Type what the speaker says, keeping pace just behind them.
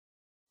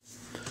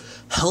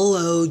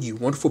Hello, you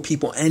wonderful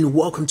people, and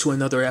welcome to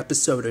another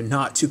episode of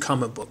Not Too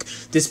Comic Book.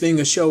 This being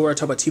a show where I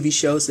talk about TV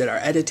shows that are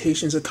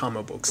adaptations of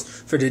comic books.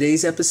 For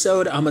today's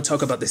episode, I'm going to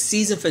talk about the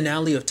season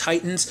finale of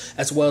Titans,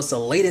 as well as the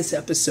latest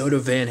episode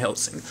of Van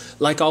Helsing.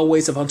 Like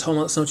always, if I'm talking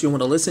about something you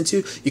want to listen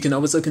to, you can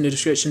always look in the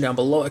description down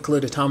below. I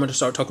click the timer to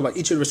start talking about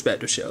each of the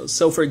respective shows.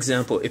 So, for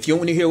example, if you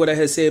want to hear what I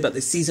had to say about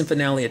the season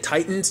finale of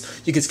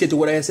Titans, you can skip to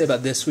what I had to say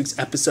about this week's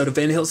episode of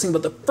Van Helsing.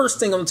 But the first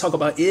thing I'm going to talk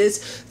about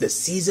is the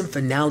season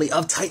finale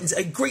of Titans,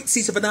 a great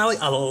season finale.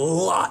 A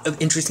lot of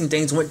interesting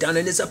things went down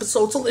in this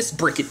episode, so let's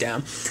break it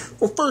down.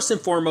 Well, first and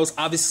foremost,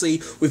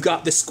 obviously, we've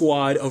got the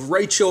squad of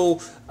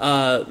Rachel,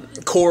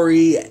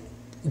 Corey,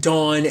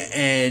 Dawn,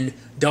 and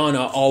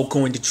Donna all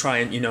going to try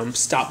and,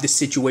 stop this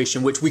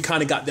situation, which we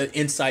kind of got the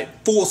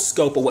full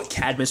scope of what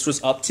Cadmus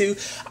was up to.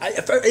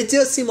 It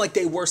does seem like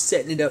they were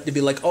setting it up to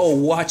be like, oh,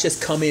 watch us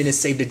come in and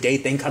save the day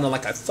thing, kind of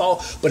like I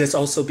thought, but it's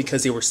also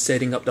because they were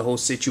setting up the whole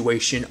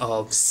situation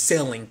of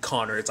selling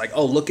Connor. It's like,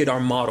 oh, look at our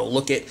model.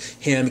 Look at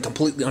him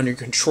completely under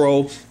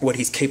control, what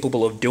he's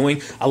capable of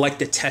doing. I like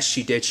the test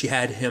she did. She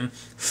had him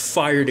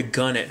fired a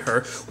gun at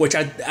her, which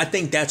I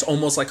think that's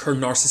almost like her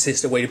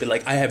narcissistic way to be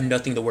like, I have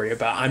nothing to worry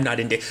about. I'm not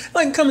in danger.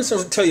 Like, coming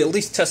to tell you, at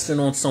least testing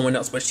on someone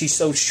else, but she's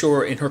so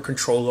sure in her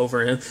control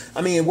over him.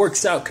 I mean, it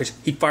works out because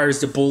he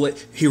fires the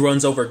bullet, he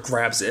runs over,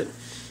 grabs it.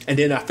 And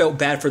then I felt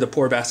bad for the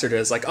poor bastard.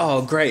 It's like,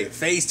 oh, great,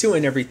 phase 2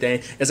 and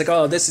everything. It's like,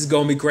 oh, this is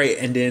going to be great.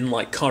 And then,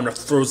 like, Connor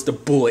throws the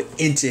bullet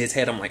into his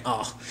head. I'm like,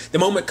 oh. The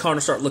moment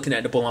Connor started looking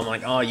at the bullet, I'm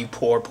like, oh, you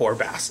poor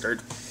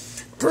bastard.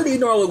 Pretty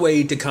gnarly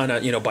way to kind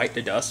of, bite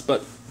the dust.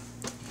 But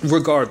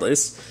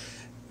regardless,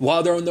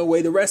 while they're on their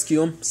way to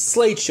rescue him,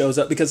 Slade shows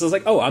up because it's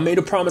like, oh, I made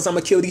a promise I'm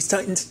going to kill these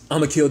Titans. I'm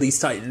going to kill these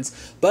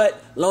Titans.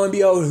 But lo and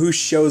behold, who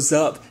shows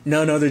up?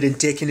 None other than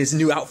Dick in his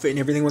new outfit, and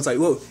everything was like,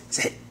 whoa, is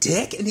that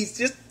Dick? And he's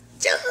just,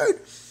 dude,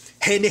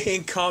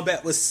 hand-to-hand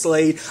combat with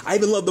Slade. I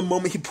even love the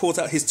moment he pulls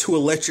out his two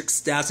electric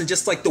staffs, and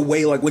just like the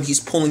way, like when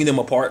he's pulling them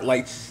apart,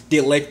 like the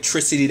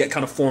electricity that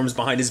kind of forms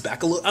behind his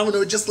back. I don't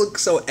know, it just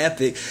looks so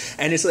epic.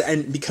 And it's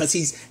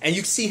because and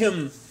you see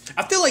him,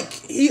 I feel like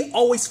he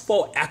always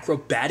fought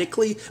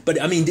acrobatically,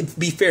 but I mean, to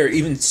be fair,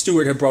 even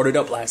Stewart had brought it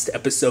up last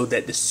episode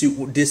that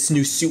this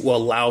new suit will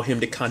allow him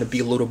to kind of be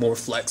a little more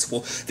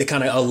flexible, to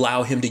kind of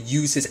allow him to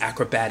use his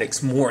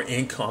acrobatics more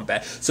in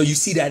combat. So you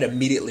see that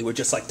immediately with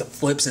just like the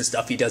flips and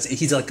stuff he does.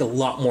 He's like a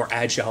lot more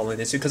agile in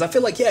this suit, because I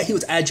feel like, yeah, he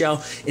was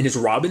agile in his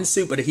Robin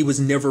suit, but he was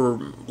never,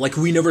 like,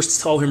 we never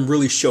saw him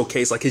really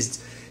showcase like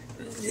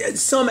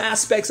some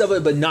aspects of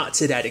it, but not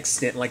to that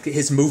extent. Like,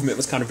 his movement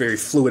was kind of very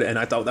fluid, and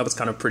I thought that was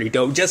kind of pretty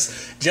dope.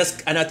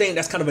 And I think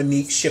that's kind of a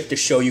neat shift to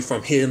show you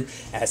from him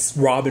as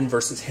Robin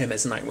versus him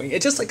as Nightwing.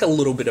 It's just like a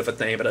little bit of a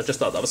thing, but I just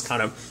thought that was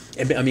kind of,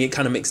 I mean, it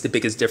kind of makes the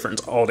biggest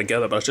difference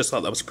altogether, but I just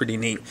thought that was pretty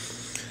neat.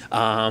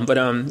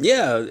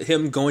 Yeah,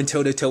 him going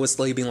toe-to-toe with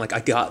Slade being like,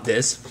 I got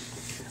this.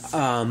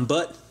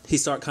 But he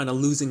start kind of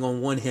losing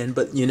on one hand,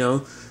 but,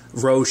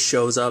 Rose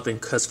shows up, and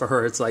because for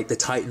her, it's like the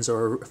Titans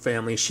are her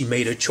family. She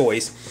made a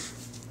choice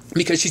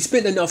because she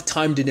spent enough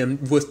time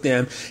with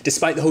them,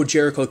 despite the whole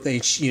Jericho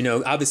thing.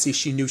 Obviously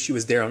she knew she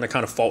was there on the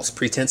kind of false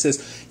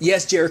pretenses.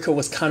 Yes, Jericho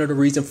was kind of the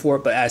reason for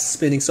it, but as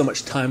spending so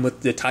much time with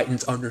the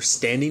Titans,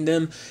 understanding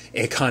them,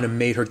 it kind of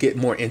made her get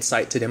more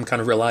insight to them,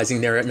 kind of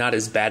realizing they're not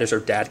as bad as her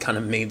dad kind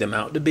of made them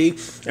out to be,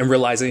 and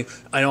realizing,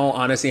 in all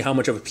honesty, how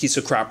much of a piece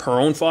of crap her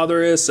own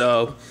father is.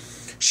 So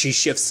she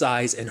shifts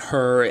sides, and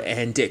her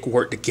and Dick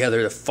work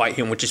together to fight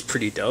him, which is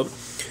pretty dope.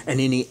 And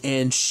in the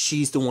end,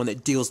 she's the one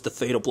that deals the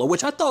fatal blow,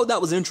 which I thought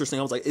that was interesting.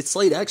 I was like, is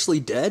Slade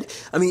actually dead?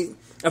 I mean,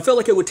 I felt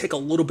like it would take a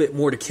little bit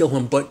more to kill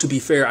him, but to be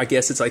fair, I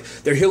guess it's like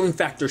their healing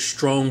factor's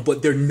strong,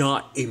 but they're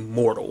not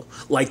immortal.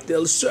 Like,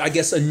 I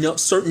guess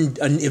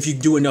if you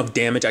do enough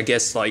damage, I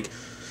guess, like,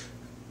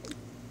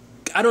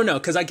 I don't know,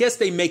 because I guess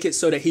they make it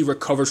so that he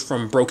recovers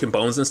from broken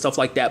bones and stuff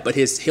like that, but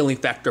his healing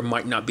factor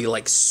might not be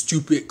like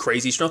stupid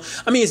crazy strong.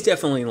 I mean, it's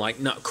definitely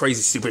like not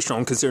crazy super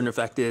strong, considering the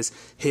fact is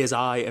his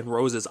eye and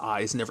Rose's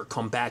eyes never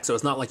come back, so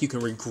it's not like you can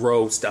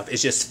regrow stuff. It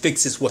just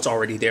fixes what's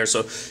already there.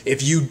 So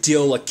if you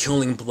deal a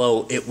killing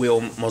blow, it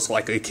will most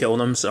likely kill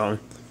them. So,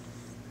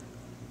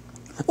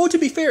 well, to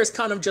be fair, it's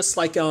kind of just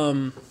like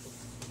the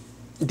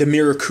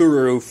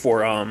Mirakuru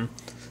for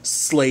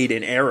Slade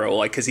and Arrow,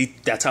 like, because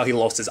that's how he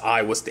lost his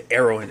eye, was the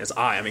arrow in his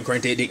eye. I mean,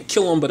 granted, it didn't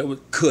kill him, but it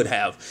could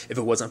have if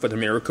it wasn't for the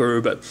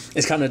Mirakuru, but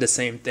it's kind of the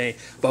same thing.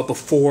 But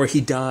before he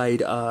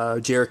died,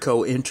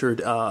 Jericho entered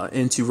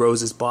into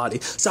Rose's body.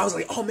 So I was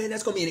like, oh man,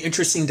 that's going to be an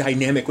interesting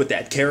dynamic with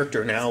that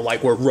character now,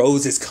 like where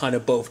Rose is kind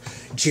of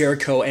both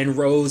Jericho and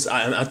Rose.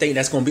 I think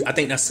that's going to be,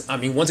 I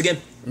mean, once again,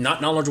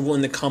 not knowledgeable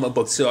in the comic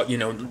books, so,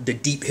 the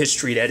deep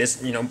history that is,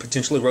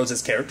 potentially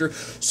Rose's character.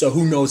 So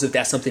who knows if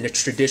that's something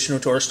that's traditional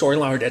to our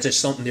storyline, or that's just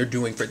something they're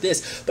doing for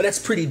this. But that's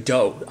pretty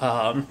dope.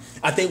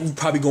 I think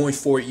probably going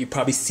forward, you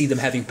probably see them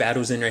having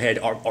battles in their head,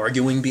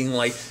 arguing, being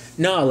like,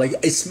 nah, like,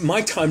 it's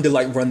my time to,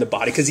 like, run the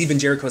body. Because even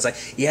Jericho's like,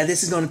 yeah,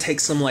 this is going to take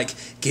some, like,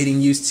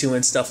 getting used to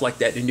and stuff like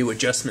that, and new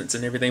adjustments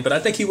and everything. But I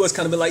think he was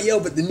kind of like, yo,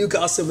 but the new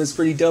costume is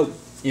pretty dope,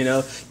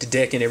 the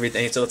deck and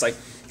everything. So it's like,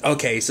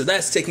 Okay, so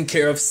that's taking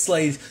care of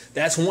Slade.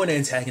 That's one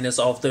antagonist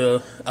off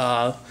the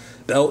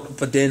belt.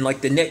 But then,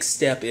 like, the next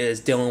step is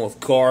dealing with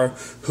Gar,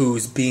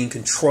 who's being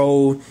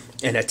controlled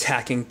and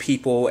attacking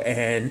people,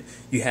 and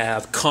you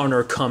have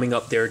Connor coming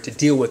up there to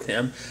deal with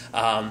him.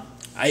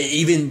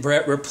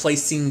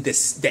 Replacing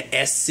the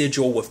S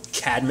sigil with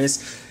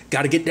Cadmus.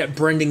 Got to get that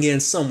branding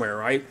in somewhere,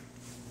 right?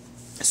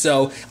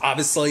 So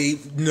obviously,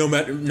 no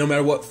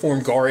matter what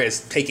form Gar is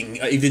taking,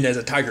 even as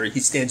a tiger, he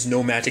stands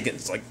no match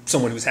against like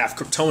someone who's half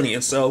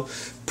Kryptonian. So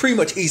pretty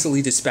much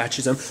easily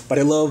dispatches him. But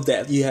I love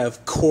that you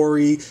have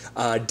Corey,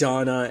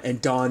 Donna,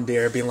 and Dawn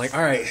there being like,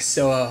 all right,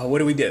 so what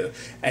do we do?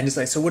 And it's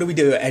like, so what do we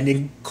do? And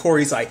then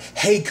Corey's like,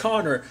 hey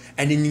Connor,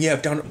 and then you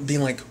have Donna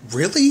being like,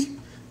 really?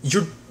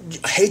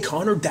 Hey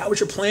Connor, that was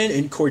your plan?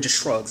 And Corey just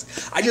shrugs.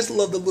 I just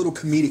love the little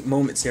comedic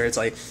moments here. It's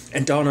like,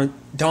 and Dawn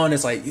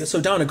is like,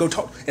 so Donna, go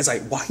talk. It's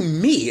like, why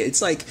me?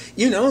 It's like,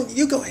 you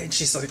go ahead.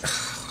 She's like,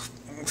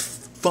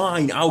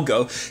 fine, I'll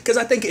go. Because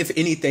I think if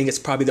anything, it's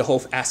probably the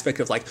whole aspect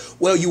of like,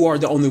 well, you are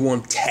the only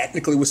one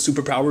technically with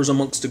superpowers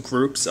amongst the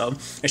group. So,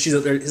 and she's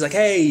up there, he's like,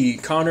 hey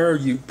Connor,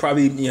 you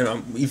probably,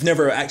 you've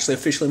never actually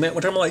officially met.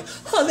 Which I'm like,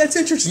 that's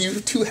interesting. You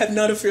two have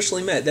not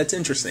officially met. That's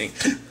interesting.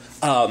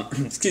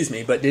 Excuse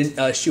me, but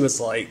then she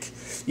was like,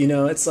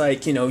 it's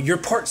like, you're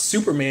part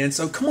Superman,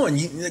 so come on,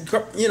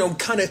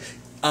 kind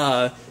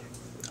of,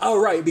 all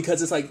right,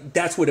 because it's like,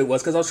 that's what it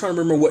was, because I was trying to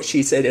remember what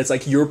she said. It's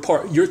like, you're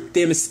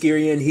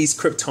Themyscirian, he's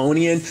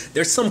Kryptonian,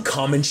 there's some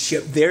common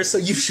ship there, so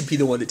you should be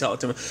the one to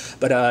talk to him.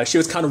 But she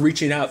was kind of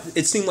reaching out.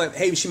 It seemed like,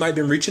 hey, she might have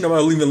been reaching out.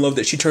 I even love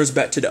that she turns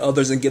back to the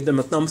others and give them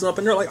a thumbs up,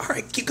 and they're like, all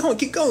right, keep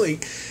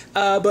going.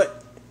 But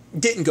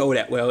didn't go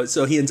that well,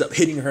 so he ends up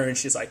hitting her, and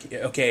she's like,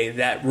 okay,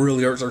 that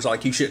really hurts. Or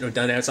like, you shouldn't have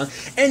done that, son.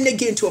 And they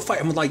get into a fight.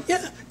 I'm like,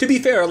 yeah, to be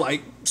fair,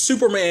 like,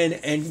 Superman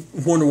and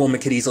Wonder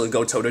Woman could easily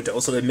go toe-to-toe,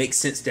 so it makes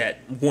sense that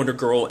Wonder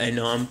Girl and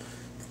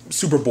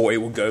Superboy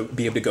will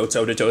be able to go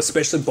toe-to-toe,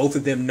 especially both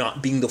of them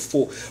not being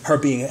her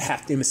being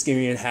half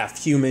Themyscirian,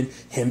 half human,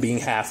 him being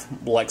half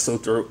Lex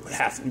Luthor,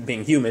 half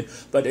being human,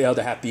 but the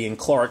other half being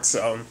Clark.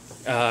 So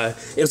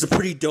it was a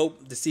pretty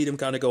dope to see them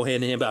kind of go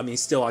hand in hand. But I mean,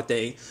 still, I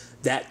think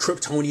that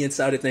Kryptonian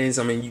side of things,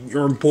 I mean,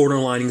 you're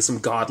borderlining some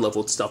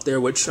God-level stuff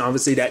there, which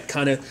obviously that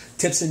kind of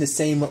tips in the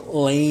same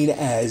lane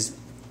as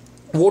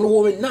Wonder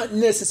Woman. Not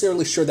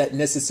necessarily sure that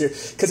necessary,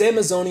 because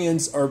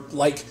Amazonians are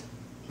like,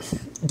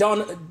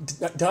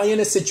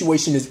 Diana's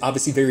situation is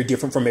obviously very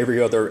different from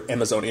every other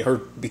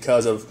Amazonian,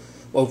 because of,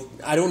 well,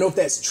 I don't know if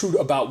that's true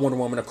about Wonder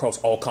Woman across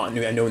all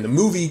continuity. I know in the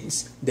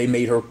movies they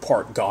made her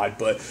part God,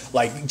 but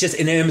like just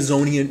an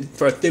Amazonian,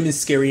 for a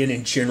Themyscirian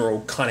in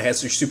general, kind of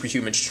has their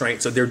superhuman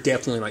strength, so they're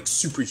definitely like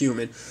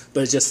superhuman.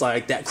 But it's just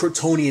like that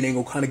Kryptonian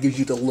angle kind of gives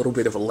you a little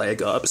bit of a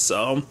leg up.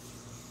 So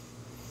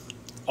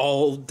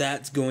all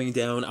that's going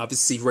down.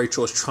 Obviously,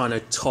 Rachel is trying to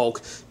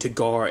talk to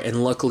Gar,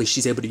 and luckily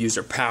she's able to use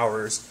her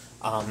powers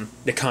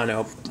to kind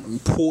of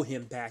pull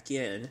him back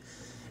in.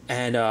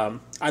 And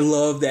I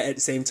love that at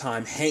the same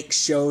time, Hank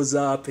shows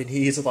up and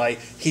he's like,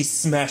 he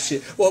smashed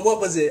it. Well, what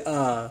was it?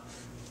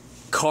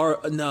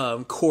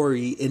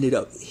 Corey ended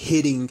up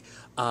hitting,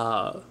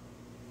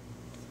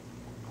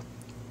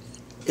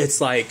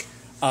 it's like,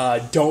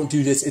 don't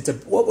do this.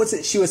 What was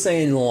it? She was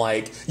saying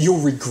like, you'll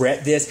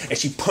regret this. And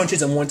she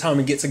punches him one time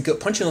and gets a good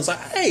punch. And I was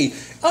like, hey,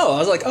 I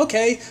was like,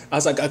 okay. I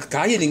was like,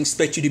 I didn't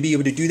expect you to be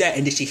able to do that.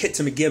 And then she hits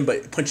him again,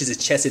 but punches his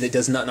chest and it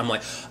does nothing. I'm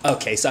like,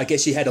 okay. So I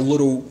guess she had a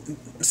little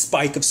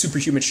spike of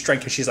superhuman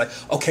strength. And she's like,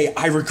 okay,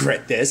 I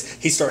regret this.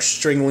 He starts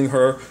strangling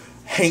her.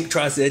 Hank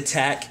tries to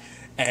attack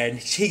and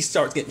he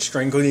starts getting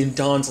strangled. And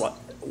Dawn's like,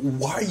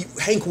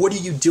 Hank, what are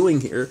you doing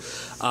here?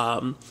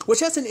 Which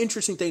that's an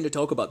interesting thing to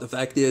talk about. The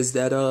fact is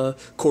that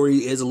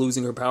Corey is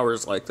losing her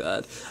powers like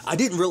that. I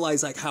didn't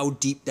realize like how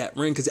deep that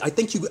ran, because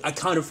I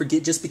kind of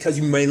forget, just because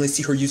you mainly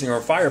see her using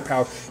her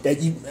firepower,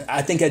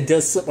 I think it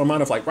does slip my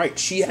mind of like, right,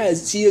 she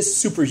is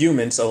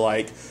superhuman. So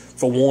like,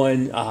 for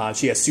one,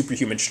 she has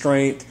superhuman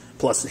strength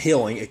plus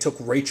healing. It took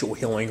Rachel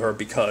healing her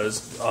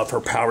because of her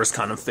powers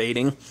kind of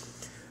fading.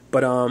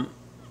 But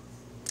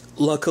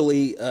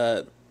luckily,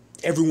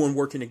 everyone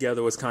working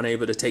together was kind of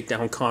able to take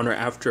down Connor.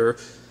 After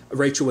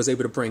Rachel was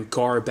able to bring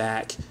Gar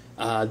back,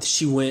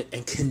 she went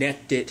and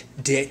connected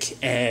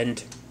Dick,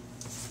 and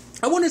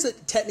I wonder if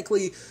it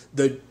technically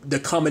the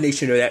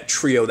combination of that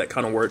trio that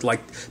kind of worked.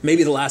 Like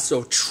maybe the lasso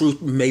of truth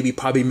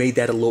probably made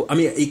that a little, I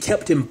mean, it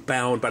kept him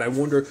bound, but I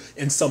wonder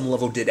in some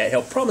level did that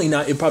help? Probably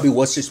not. It probably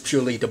was just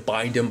purely to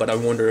bind him, but I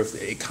wonder if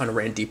it kind of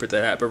ran deeper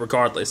than that. But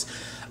regardless,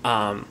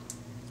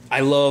 I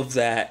love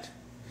that.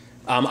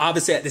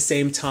 Obviously, at the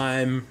same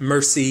time,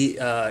 Mercy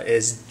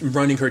is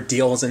running her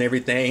deals and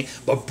everything,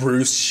 but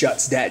Bruce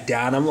shuts that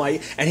down. I'm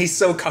like, and he's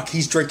so cocky,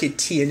 he's drinking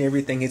tea and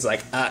everything. He's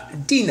like,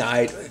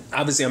 denied.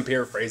 Obviously, I'm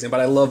paraphrasing,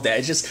 but I love that.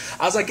 It's just,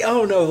 I was like,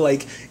 oh no,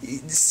 like,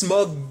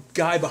 smug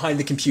guy behind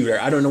the computer.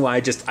 I don't know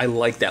why, I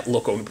like that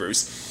look on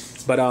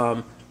Bruce.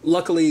 But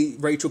luckily,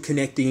 Rachel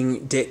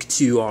connecting Dick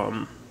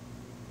to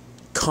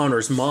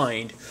Connor's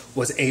mind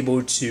was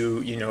able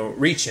to,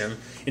 reach him.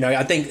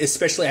 I think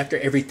especially after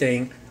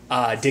everything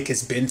Dick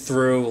has been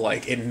through,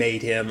 like, it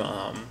made him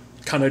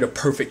kind of the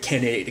perfect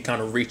candidate to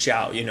kind of reach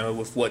out,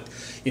 with what,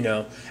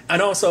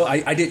 and also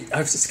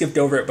I skipped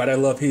over it, but I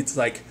love he's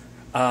like,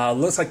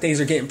 looks like things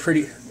are getting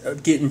pretty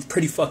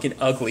fucking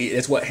ugly,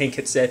 is what Hank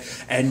had said.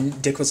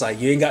 And Dick was like,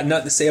 you ain't got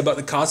nothing to say about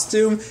the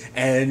costume?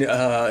 And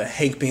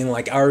Hank being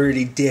like, I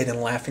already did,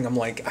 and laughing. I'm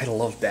like, I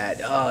love that.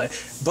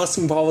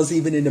 Busting balls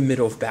even in the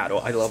middle of battle.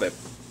 I love it.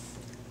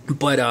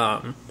 But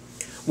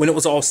when it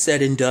was all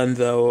said and done,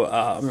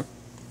 though,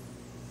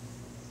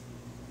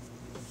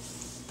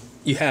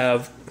 you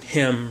have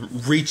him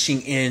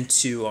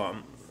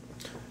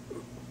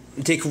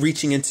Dick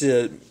reaching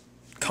into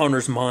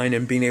Connor's mind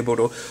and being able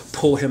to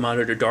pull him out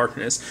of the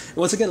darkness. And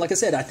once again, like I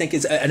said, I think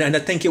I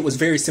think it was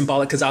very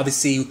symbolic, because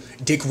obviously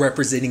Dick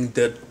representing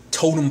the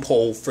totem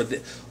pole for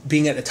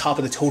being at the top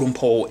of the totem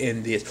pole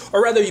in this,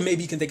 or rather,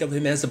 maybe you can think of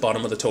him as the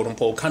bottom of the totem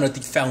pole, kind of the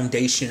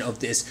foundation of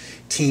this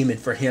team. And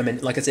for him,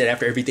 and like I said,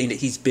 after everything that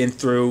he's been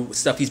through,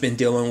 stuff he's been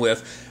dealing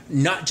with,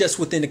 not just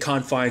within the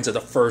confines of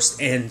the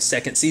first and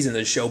second season of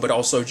the show, but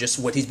also just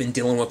what he's been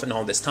dealing with in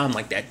all this time,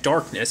 like that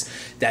darkness,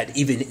 that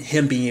even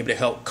him being able to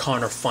help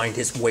Connor find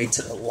his way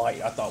to the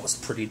light, I thought was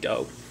pretty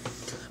dope.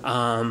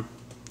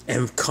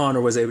 And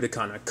Connor was able to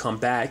kind of come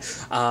back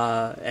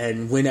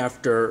and went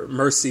after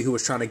Mercy, who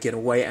was trying to get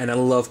away. And I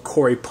love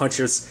Corey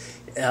punches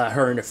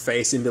her in the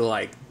face and be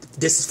like,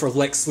 this is for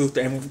Lex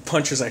Luthor, and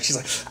punches her. She's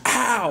like,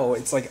 ow!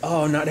 It's like,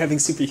 oh, not having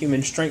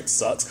superhuman strength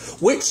sucks.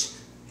 Which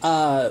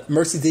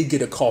Mercy did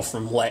get a call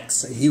from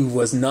Lex. He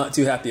was not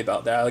too happy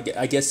about that.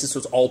 I guess this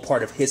was all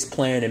part of his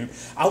plan. And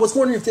I was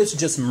wondering if this was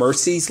just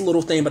Mercy's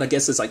little thing, but I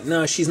guess it's like,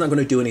 no, she's not going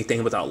to do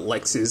anything without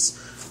Lex's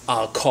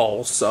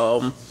call.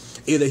 So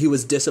either he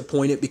was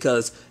disappointed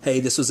because, hey,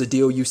 this was a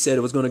deal you said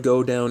it was going to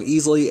go down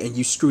easily and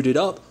you screwed it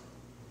up.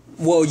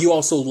 Well, you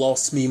also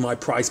lost me my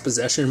prized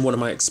possession, one of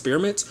my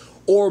experiments.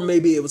 Or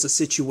maybe it was a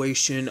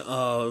situation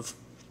of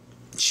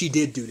she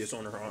did do this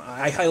on her own.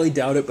 I highly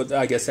doubt it, but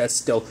I guess that's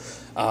still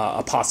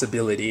a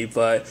possibility.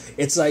 But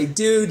it's like,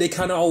 dude, they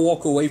kind of all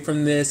walk away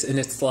from this, and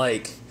it's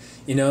like,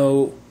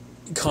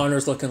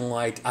 Connor's looking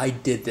like, I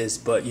did this,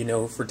 but,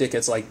 for Dick,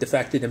 it's like, the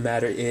fact of the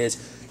matter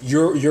is,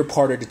 you're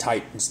part of the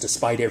Titans,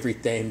 despite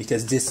everything,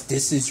 because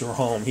this is your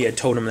home. He had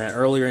told him that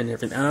earlier and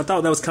everything, and I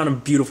thought that was kind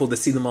of beautiful to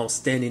see them all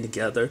standing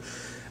together.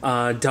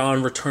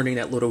 Don returning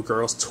that little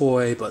girl's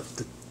toy, but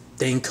the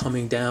thing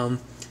coming down,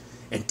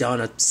 and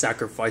Donna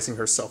sacrificing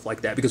herself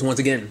like that, because once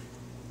again,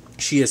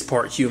 she is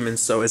part human,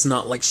 so it's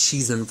not like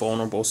she's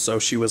invulnerable, so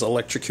she was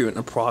electrocuted in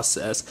the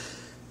process,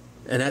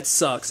 and that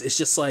sucks. It's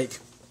just like,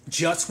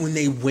 just when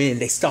they win,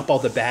 they stop all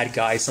the bad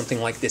guys, something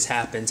like this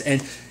happens,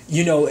 and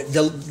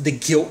the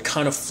guilt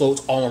kind of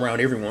floats all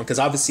around everyone, because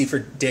obviously for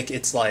Dick,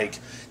 it's like,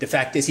 the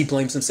fact is he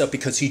blames himself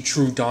because he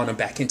drew Donna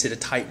back into the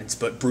Titans,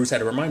 but Bruce had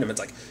to remind him, it's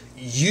like,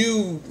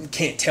 you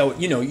can't tell,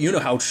 you know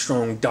how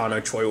strong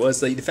Donna Troy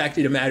was. Like, the fact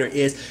of the matter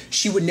is,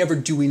 she would never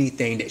do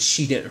anything that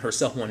she didn't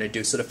herself want to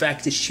do. So the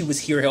fact that she was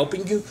here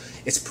helping you,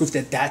 it's proof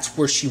that that's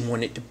where she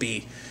wanted to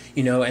be.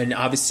 And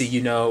obviously,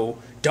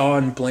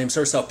 Dawn blames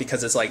herself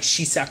because it's like,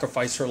 she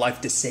sacrificed her life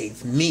to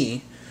save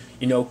me.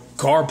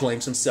 Gar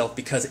blames himself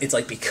because it's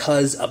like,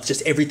 because of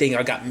just everything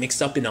I got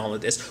mixed up in all of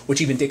this, which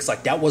even Dick's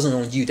like, that wasn't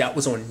on you, that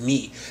was on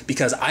me,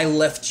 because I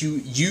left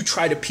you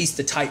tried to piece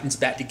the Titans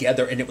back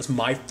together, and it was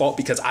my fault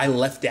because I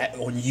left that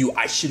on you.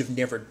 I should have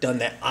never done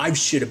that. I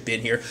should have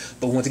been here.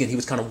 But once again, he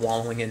was kind of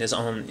wallowing in his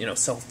own,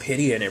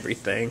 self-pity and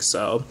everything.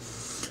 So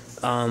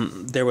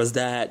there was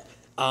that.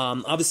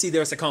 Obviously,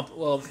 there's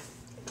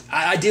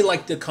I did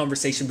like the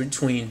conversation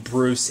between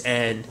Bruce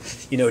and,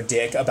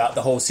 Dick about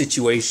the whole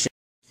situation.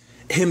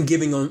 Him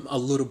giving him a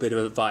little bit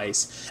of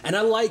advice. And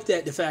I like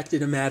that. The fact of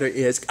the matter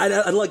is,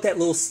 I like that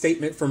little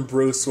statement from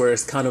Bruce where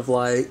it's kind of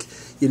like,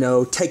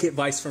 take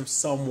advice from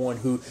someone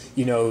who,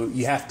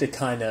 you have to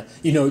kind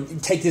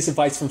of, take this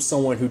advice from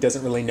someone who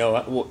doesn't really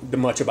know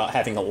much about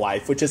having a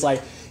life, which is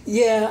like,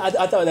 yeah,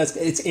 I thought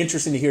it's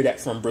interesting to hear that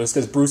from Bruce,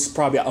 because Bruce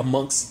probably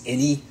amongst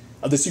any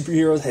of the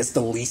superheroes has the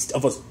least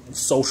of a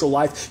social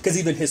life, because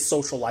even his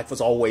social life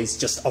was always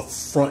just a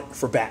front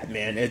for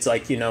Batman. It's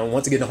like,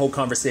 once again, the whole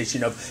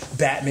conversation of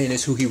Batman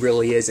is who he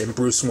really is and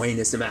Bruce Wayne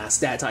is the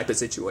mask, that type of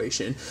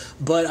situation.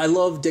 But I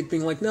love Dick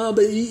being like, no,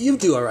 but you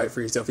do all right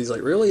for yourself. He's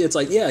like, really? It's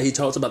like, yeah, he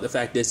talks about the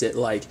fact is that,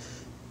 like,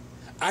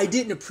 I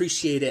didn't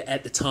appreciate it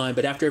at the time,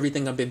 but after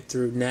everything I've been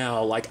through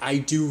now, like, I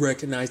do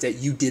recognize that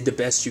you did the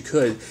best you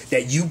could,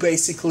 that you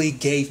basically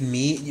gave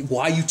me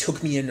why you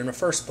took me in the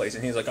first place.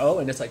 And he's like, oh,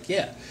 and it's like,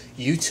 yeah,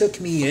 you took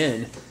me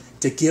in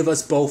to give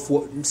us both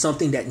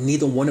something that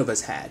neither one of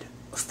us had,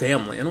 a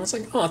family. And I was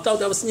like, oh, I thought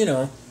that was,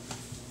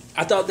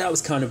 I thought that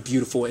was kind of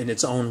beautiful in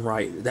its own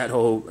right, that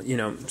whole,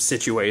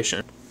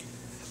 situation.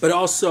 But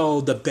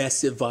also the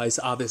best advice,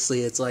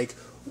 obviously, it's like,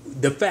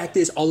 the fact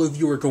is, all of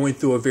you are going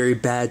through a very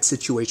bad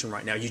situation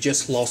right now. You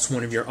just lost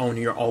one of your own and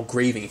you're all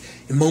grieving.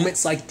 In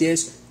moments like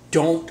this,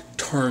 don't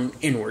turn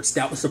inwards.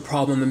 That was the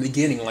problem in the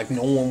beginning. Like,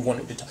 no one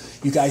wanted to talk.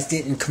 You guys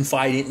didn't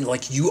confide in,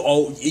 like, you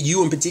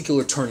in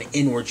particular turned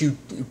inwards. You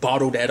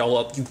bottled that all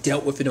up. You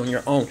dealt with it on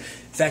your own.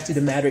 Fact of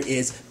the matter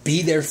is,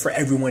 be there for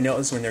everyone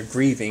else when they're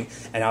grieving.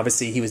 And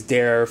obviously he was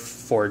there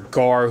for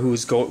Gar,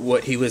 who's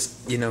what he was,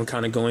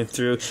 kind of going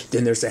through.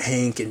 Then there's the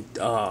Hank and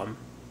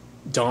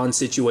Dawn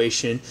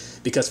situation,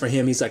 because for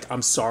him, he's like,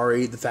 I'm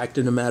sorry. The fact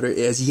of the matter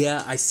is,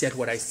 yeah, I said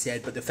what I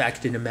said, but the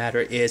fact of the matter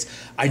is,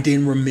 I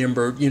didn't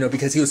remember,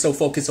 because he was so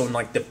focused on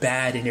like the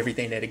bad and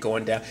everything that had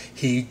gone down.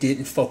 He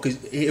didn't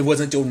focus. It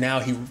wasn't until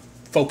now he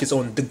focused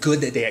on the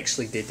good that they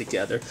actually did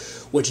together,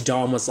 which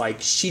Dawn was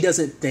like, she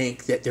doesn't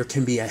think that there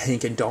can be a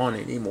Hank and Dawn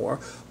anymore.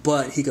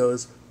 But he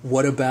goes,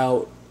 what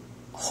about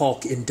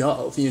Hawk and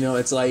Dove?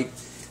 It's like,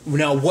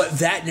 now, what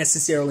that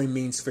necessarily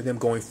means for them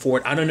going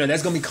forward, I don't know.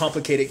 That's going to be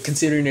complicated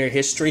considering their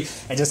history,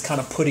 and just kind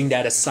of putting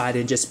that aside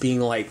and just being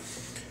like,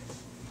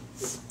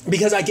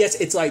 because I guess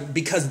it's like,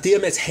 because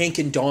them as Hank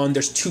and Dawn,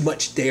 there's too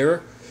much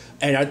there.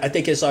 And I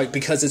think it's like,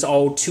 because it's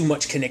all too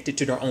much connected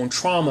to their own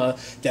trauma,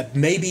 that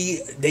maybe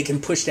they can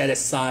push that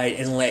aside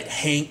and let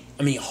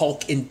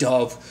Hawk and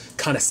Dove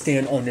kind of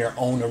stand on their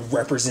own and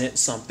represent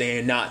something,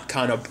 and not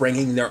kind of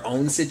bringing their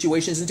own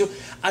situations into it.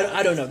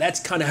 I don't know. That's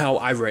kind of how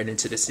I read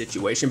into the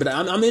situation. But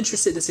I'm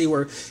interested to see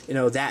where,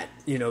 that,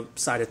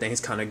 side of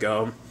things kind of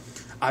go.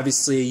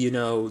 Obviously,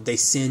 they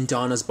send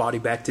Donna's body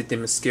back to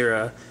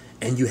Themyscira,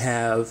 and you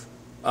have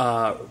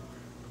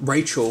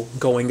Rachel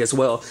going as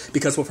well,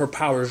 because with her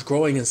powers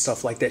growing and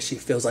stuff like that, she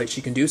feels like she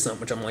can do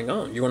something, which I'm like,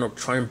 oh, you're going to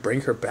try and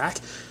bring her back?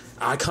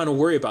 I kind of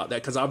worry about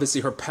that, because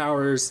obviously her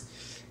powers,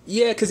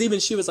 because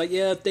even she was like,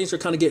 yeah, things are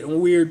kind of getting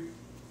weird.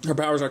 Her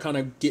powers are kind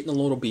of getting a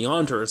little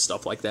beyond her and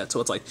stuff like that. So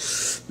it's like,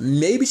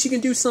 maybe she can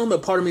do something,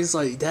 but part of me is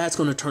like, that's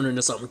going to turn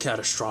into something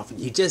catastrophic.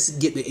 You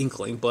just get the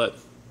inkling, but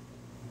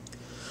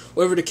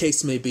whatever the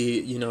case may be,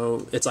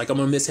 it's like, I'm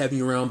going to miss having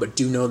you around, but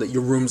do know that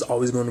your room's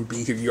always going to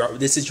be here.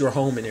 This is your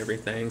home and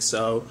everything.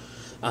 So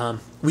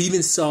we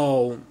even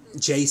saw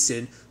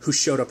Jason, who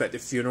showed up at the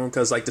funeral,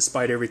 because, like,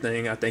 despite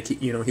everything, I think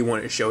he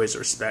wanted to show his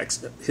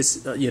respects,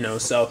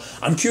 so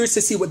I'm curious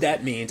to see what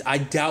that means. I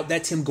doubt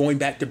that's him going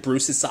back to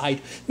Bruce's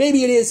side.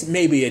 Maybe it is,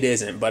 maybe it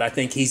isn't, but I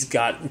think he's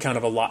got kind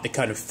of a lot to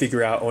kind of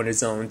figure out on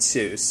his own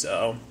too.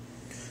 So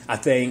I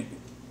think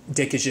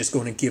Dick is just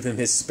going to give him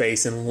his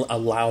space and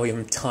allow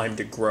him time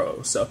to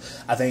grow. So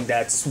I think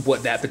that's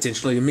what that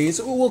potentially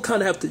means. We'll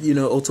kind of have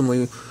to,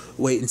 ultimately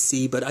wait and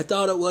see. But I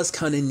thought it was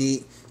kind of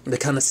neat to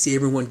kind of see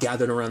everyone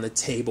gathered around the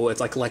table. It's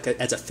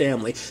as a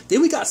family.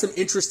 Then we got some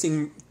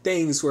interesting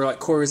things where, like,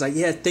 Corey's like,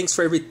 yeah, thanks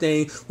for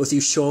everything with you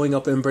showing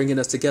up and bringing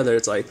us together.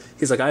 It's like,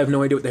 he's like, I have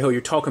no idea what the hell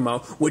you're talking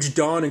about. Which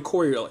Dawn and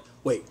Corey are like,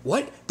 wait,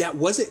 what? That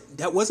wasn't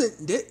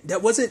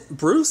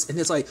Bruce? And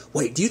it's like,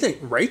 wait, do you think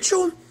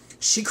Rachel?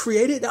 She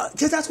created that?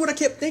 Because that's what I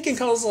kept thinking.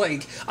 Cause I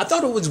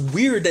thought it was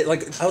weird that,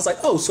 I was like,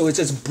 oh, so it's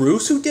just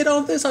Bruce who did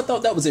all this? I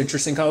thought that was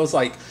interesting. I was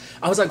like,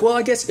 well,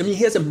 I guess, he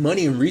has the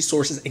money and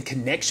resources and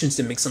connections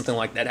to make something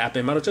like that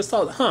happen. But I just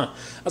thought, I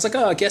was like,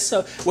 oh, I guess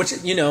so. Which,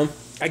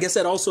 I guess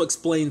that also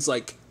explains,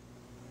 that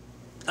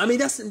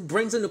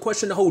brings into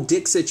question the whole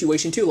Dick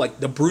situation too. Like,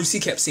 the Bruce he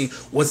kept seeing,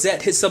 was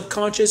that his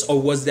subconscious, or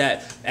was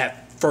that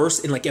at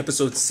first in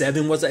episode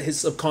 7 was that his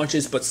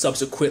subconscious, but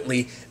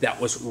subsequently that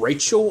was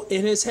Rachel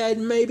in his head?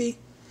 Maybe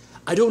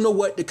I don't know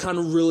what to kind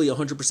of really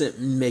 100%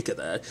 make of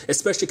that,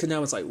 especially because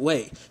now it's like,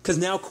 wait, because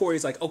now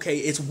Corey's like, okay,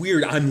 it's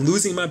weird, I'm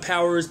losing my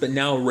powers, but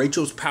now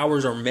Rachel's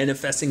powers are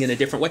manifesting in a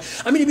different way.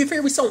 To be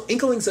fair, we saw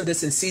inklings of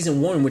this in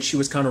season 1 when she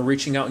was kind of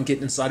reaching out and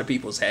getting inside of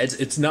people's heads.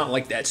 It's not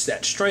like that's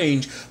that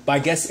strange, but I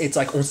guess it's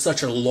like on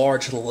such a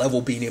large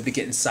level being able to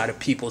get inside of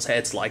people's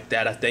heads like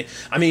that. I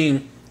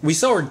think we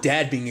saw her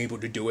dad being able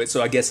to do it,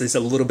 so I guess there's a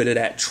little bit of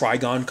that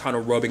Trigon kind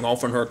of rubbing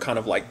off on her, kind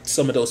of like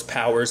some of those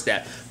powers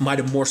that might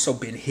have more so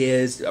been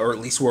his, or at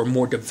least were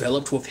more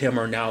developed with him,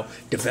 are now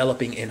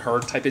developing in her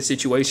type of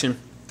situation.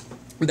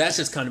 That's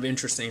just kind of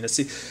interesting to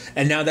see.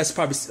 And now that's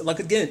probably,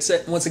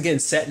 once again,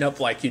 setting up,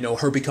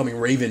 her becoming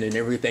Raven and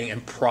everything,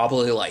 and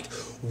probably,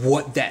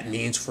 what that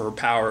means for her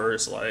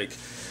powers,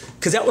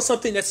 because that was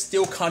something that's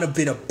still kind of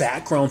been a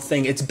background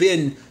thing. It's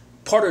been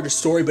part of the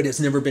story, but it's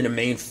never been a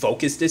main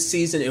focus this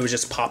season. It was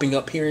just popping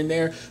up here and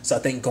there. So I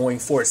think going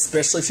forward,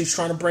 especially if she's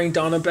trying to bring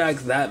Donna back,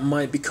 that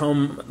might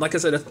become, like I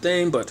said, a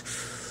thing. But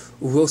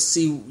we'll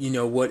see,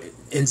 what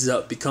ends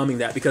up becoming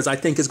that. Because I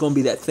think it's going to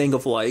be that thing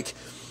of,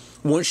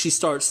 once she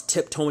starts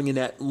tiptoeing in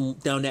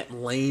down that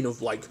lane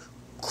of,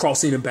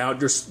 crossing the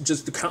boundaries,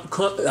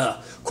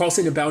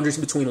 crossing the boundaries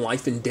between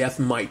life and death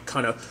might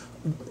kind of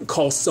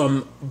cause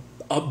some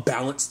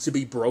balance to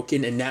be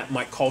broken, and that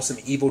might cause some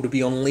evil to be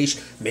unleashed.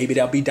 Maybe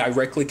that'll be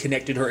directly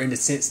connected to her in the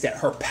sense that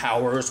her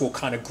powers will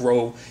kind of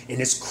grow in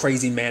this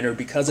crazy manner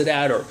because of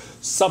that, or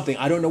something.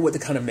 I don't know what to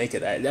kind of make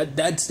of that.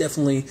 That's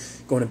definitely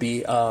going to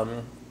be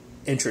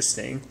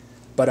interesting.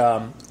 But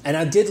and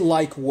I did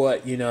like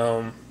what Dick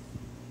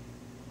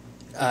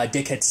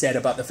had said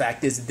about the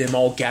fact is them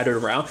all gathered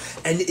around,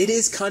 and it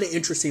is kind of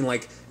interesting.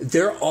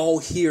 They're all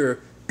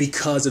here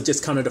because of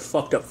just kind of the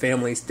fucked up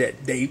families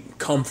that they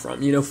come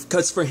from, you know,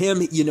 because for him,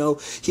 you know,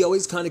 he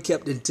always kind of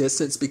kept a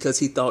distance because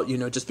he thought, you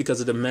know, just because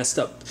of the messed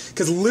up,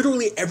 because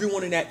literally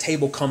everyone in that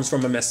table comes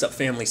from a messed up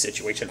family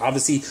situation.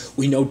 Obviously,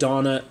 we know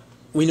Dawn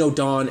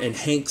and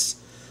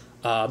Hank's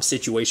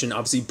situation,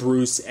 obviously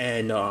Bruce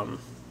and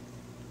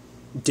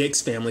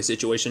Dick's family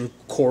situation.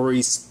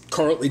 Corey's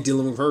currently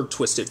dealing with her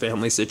twisted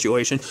family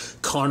situation.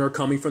 Connor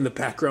coming from the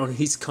background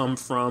he's come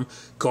from.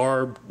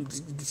 Garb,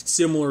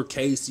 similar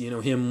case, you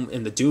know, him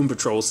in the Doom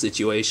Patrol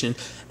situation.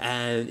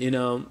 And, you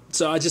know,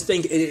 so I just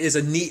think it is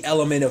a neat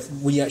element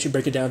of when you actually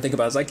break it down and think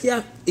about it. It's like,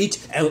 yeah,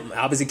 and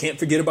obviously can't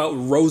forget about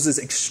Rose's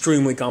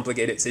extremely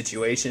complicated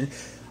situation,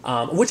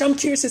 which I'm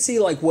curious to see,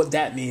 like, what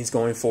that means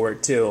going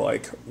forward, too.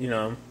 Like, you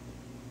know,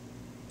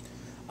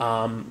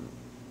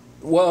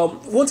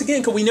 well, once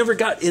again, because we never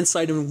got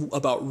insight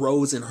about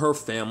Rose and her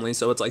family,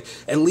 so it's like,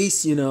 at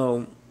least, you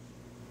know,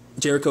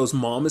 Jericho's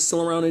mom is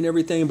still around and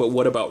everything, but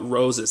what about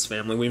Rose's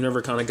family? We've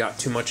never kind of got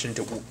too much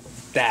into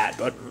that,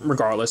 but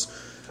regardless.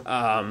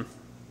 But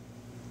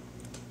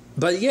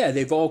yeah,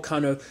 they've all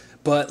kind of,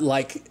 but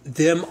like,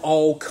 them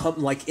all come,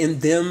 like,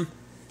 in them,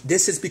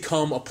 this has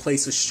become a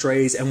place of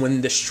strays, and when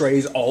the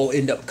strays all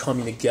end up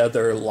coming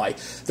together, like,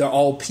 they're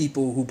all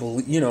people who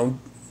believe, you know,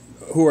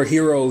 who are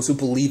heroes who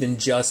believe in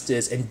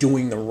justice and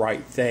doing the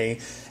right thing.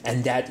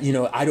 And that, you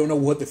know, I don't know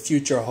what the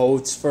future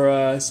holds for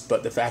us,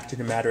 but the fact of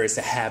the matter is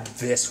to have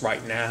this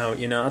right now,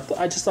 you know,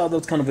 I just thought that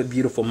was kind of a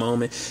beautiful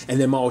moment.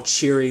 And them all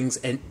cheering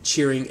and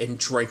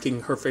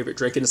drinking her favorite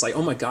drink. And it's like,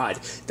 oh my God,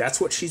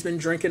 that's what she's been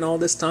drinking all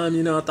this time.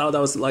 You know, I thought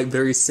that was like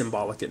very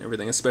symbolic and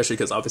everything, especially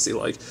because obviously,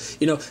 like,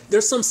 you know,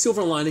 there's some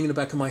silver lining in the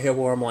back of my head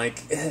where I'm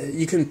like,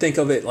 you can think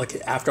of it like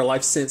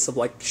afterlife sense of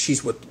like,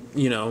 she's with,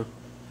 you know,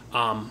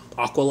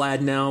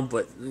 Aqualad now,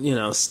 but, you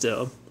know,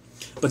 still.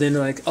 But then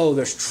they're like, oh,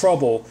 there's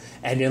trouble.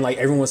 And then, like,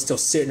 everyone's still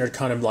sitting there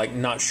kind of, like,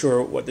 not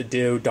sure what to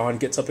do. Dawn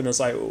gets up and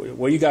is like,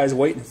 what are you guys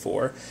waiting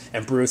for?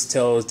 And Bruce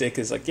tells Dick,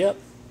 is like, yep,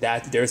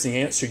 there's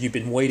the answer you've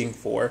been waiting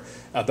for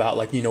about,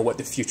 like, you know, what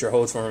the future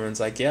holds for him. And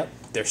it's like, yep,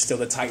 there's still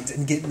the Titans.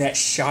 And getting that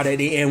shot at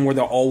the end where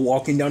they're all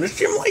walking down the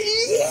street, I'm like,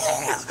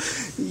 yeah!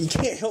 You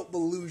can't help but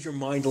lose your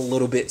mind a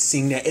little bit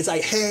seeing that. It's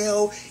like,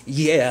 hell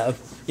yeah.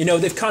 You know,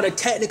 they've kind of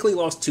technically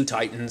lost two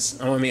Titans.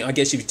 I mean, I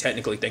guess if you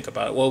technically think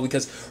about it, well,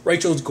 because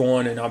Rachel's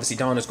gone and obviously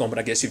Donna's gone, but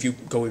I guess if you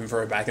go even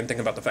further back and think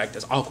about the fact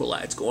that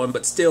Aqualad's gone,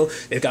 but still,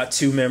 they've got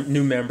two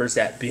new members,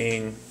 that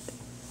being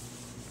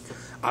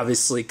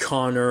obviously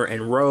Connor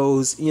and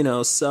Rose, you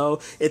know,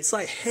 so it's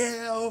like,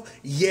 hell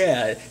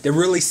yeah. They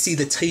really see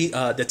the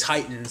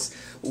Titans,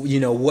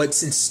 you know,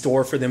 what's in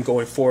store for them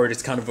going forward.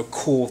 It's kind of a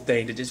cool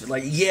thing to just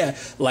like, yeah,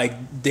 like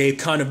they're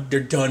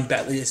done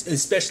battling,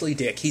 especially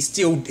Dick. He's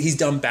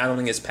done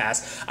battling his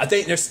past. I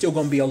think there's still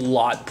going to be a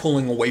lot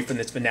pulling away from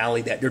this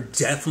finale that they're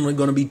definitely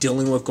going to be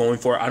dealing with going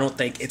forward. I don't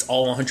think it's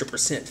all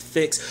 100%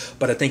 fixed,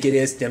 but I think it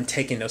is them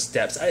taking those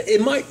steps.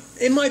 It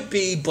might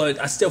be, but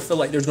I still feel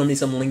like there's going to be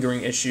some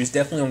lingering issues,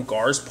 definitely on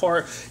Gar's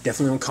part,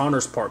 definitely on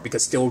Connor's part,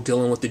 because still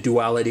dealing with the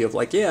duality of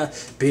like, yeah,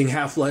 being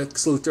half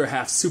Lex Luthor,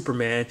 half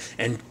Superman,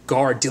 and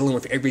Gar dealing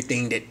with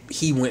everything that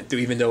he went through,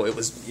 even though it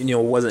was, you know,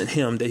 it wasn't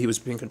him that he was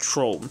being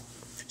controlled.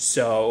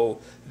 So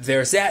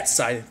there's that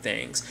side of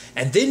things.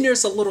 And then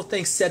there's a little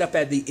thing set up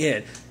at the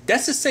end.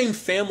 That's the same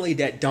family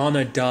that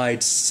Donna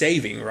died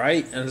saving,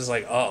 right? And it's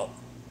like, oh,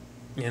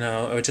 you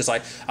know, it's just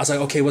like, I was like,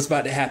 okay, what's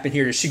about to happen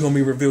here? Is she going to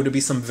be revealed to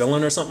be some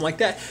villain or something like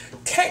that?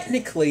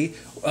 Technically,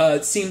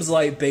 it seems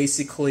like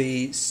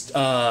basically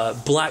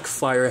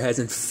Blackfire has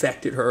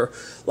infected her.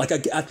 Like,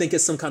 I think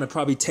it's some kind of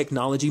probably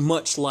technology,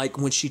 much like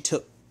when she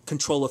took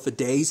control of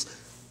VIDS.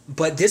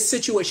 But this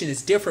situation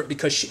is different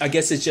because I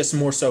guess it's just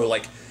more so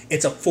like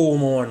it's a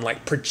full-on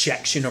like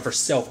projection of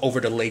herself over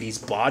the lady's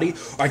body.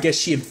 Or I guess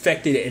she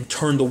infected it and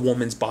turned the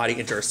woman's body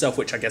into herself,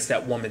 which I guess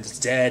that woman's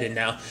dead. And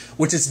now,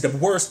 which is the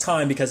worst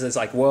time because it's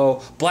like, well,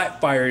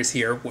 Blackfire is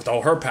here with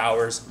all her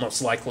powers,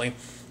 most likely,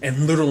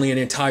 and literally an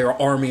entire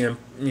army, and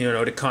you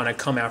know, to kind of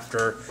come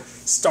after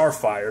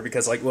Starfire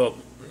because, like, well,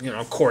 you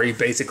know, Corey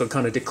basically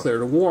kind of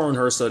declared a war on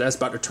her, so that's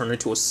about to turn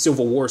into a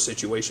civil war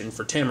situation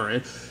for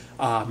Tamarin.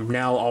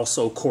 Now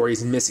also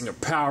Corey's missing her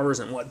powers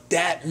and what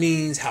that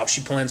means, how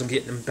she plans on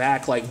getting them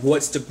back, like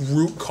what's the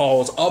root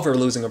cause of her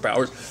losing her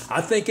powers.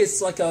 I think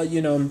it's like a,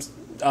 you know,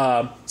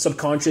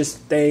 subconscious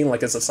thing,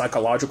 like it's a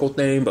psychological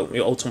thing, but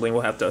ultimately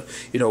we'll have to,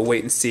 you know,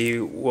 wait and see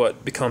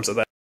what becomes of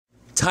that.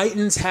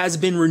 Titans has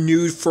been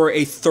renewed for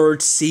a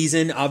third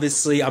season.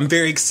 Obviously, I'm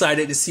very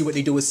excited to see what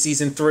they do with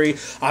season 3.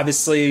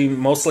 Obviously,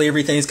 mostly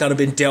everything's kind of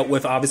been dealt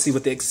with, obviously,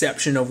 with the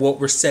exception of what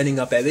we're setting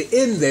up at the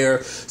end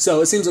there.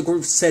 So it seems like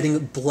we're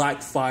setting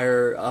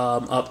Blackfire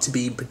up to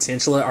be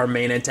potentially our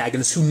main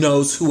antagonist. Who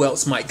knows who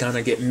else might kind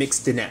of get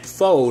mixed in that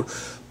fold.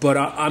 But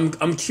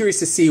I'm curious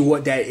to see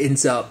what that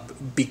ends up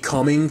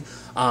becoming.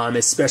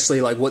 Especially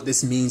like what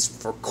this means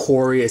for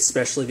Corey,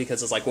 especially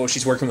because it's like, well,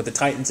 she's working with the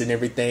Titans and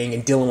everything,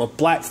 and dealing with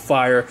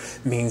Blackfire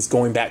means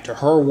going back to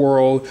her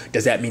world.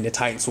 Does that mean the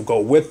Titans will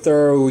go with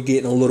her? We're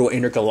getting a little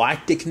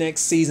intergalactic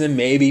next season,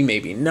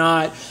 maybe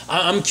not.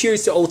 I'm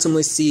curious to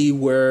ultimately see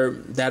where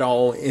that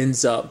all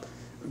ends up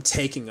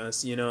taking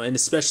us, and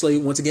especially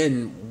once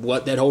again,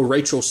 what that whole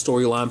Rachel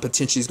storyline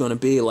potentially is going to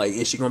be. Like,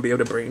 is she going to be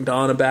able to bring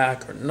Donna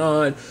back or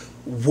not?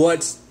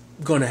 What's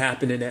going to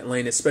happen in that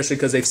lane, especially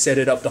because they've set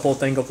it up the whole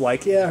thing of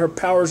like, yeah, her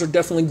powers are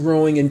definitely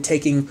growing and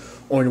taking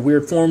on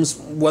weird forms.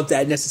 What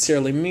that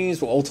necessarily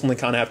means, we'll ultimately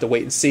kind of have to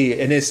wait and see.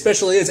 And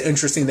especially it's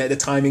interesting that the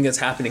timing is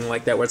happening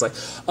like that, where it's like,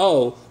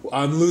 oh,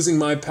 I'm losing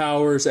my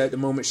powers at the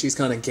moment she's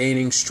kind of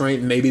gaining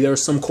strength. Maybe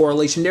there's some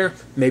correlation there,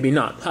 maybe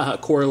not. Haha,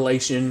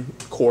 correlation,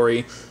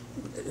 Corey.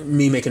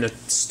 Me making a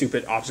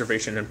stupid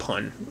observation and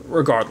pun.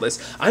 Regardless,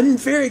 I'm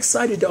very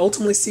excited to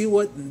ultimately see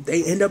what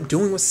they end up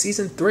doing with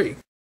season 3.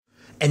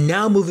 And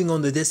now moving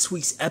on to this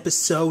week's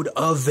episode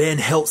of Van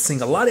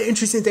Helsing. A lot of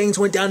interesting things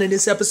went down in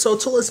this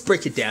episode, so let's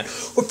break it down.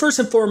 Well, first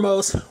and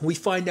foremost, we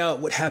find out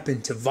what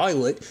happened to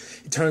Violet.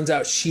 It turns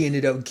out she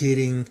ended up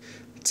getting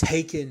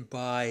taken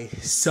by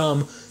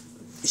some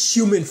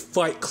human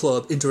fight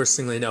club,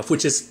 interestingly enough,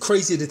 which is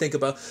crazy to think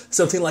about.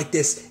 Something like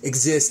this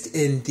exists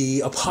in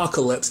the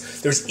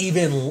apocalypse. It's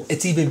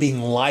even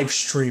being live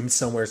streamed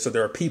somewhere, so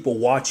there are people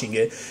watching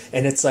it,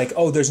 and it's like,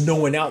 oh, there's no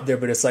one out there,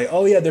 but it's like,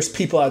 oh yeah, there's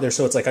people out there,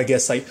 so it's like, I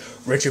guess, like,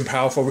 rich and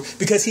powerful,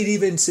 because he'd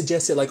even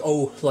suggested, like,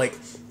 oh, like,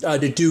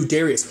 the dude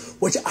Darius,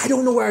 which I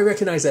don't know where I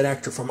recognize that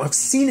actor from. I've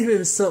seen him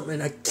in something,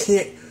 and I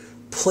can't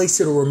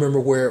place it or remember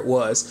where it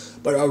was,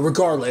 but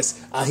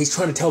regardless, he's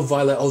trying to tell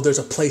Violet, oh, there's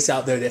a place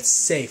out there that's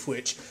safe,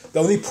 which the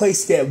only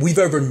place that we've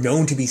ever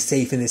known to be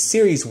safe in this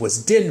series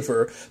was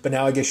Denver, but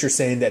now I guess you're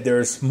saying that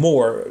there's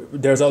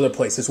other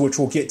places, which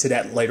we'll get to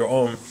that later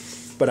on.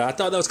 But I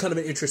thought that was kind of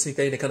an interesting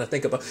thing to kind of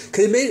think about,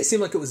 because it made it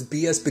seem like it was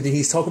BS, but then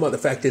he's talking about the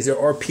fact that there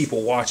are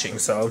people watching,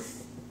 so.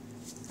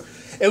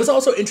 It was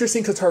also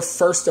interesting because her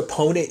first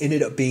opponent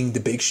ended up being The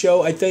Big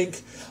Show, I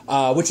think,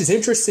 which is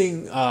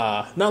interesting,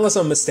 not unless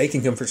I'm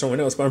mistaking him for someone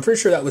else, but I'm pretty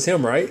sure that was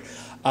him, right?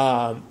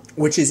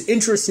 Which is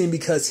interesting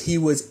because he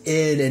was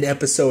in an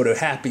episode of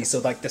Happy, so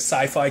like the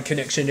sci-fi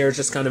connection there is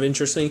just kind of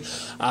interesting.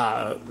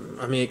 I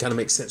mean, it kind of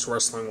makes sense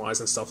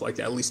wrestling-wise and stuff like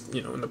that, at least,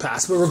 in the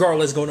past. But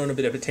regardless, going on a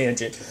bit of a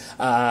tangent,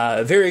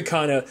 very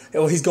kind of,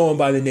 well, he's going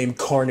by the name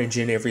Carnage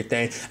and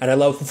everything, and I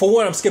love, for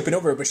one, I'm skipping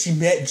over it, but she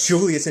met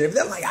Julius and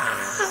everything. I'm like,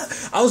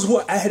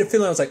 I had a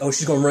feeling, I was like, oh,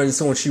 she's going to run into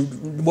someone.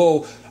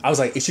 I was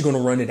like, is she going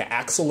to run into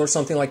Axel or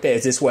something like that?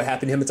 Is this what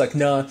happened to him? It's like,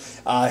 nah,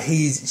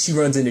 she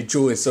runs into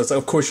Julius. So it's like,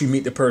 of course you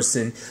meet the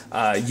person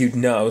you'd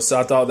know. So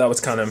I thought that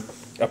was kind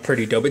of a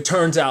pretty dope. It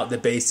turns out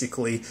that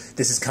basically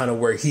this is kind of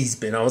where he's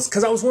been. I was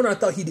wondering, I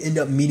thought he'd end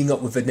up meeting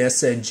up with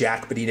Vanessa and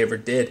Jack, but he never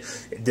did.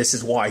 This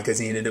is why, because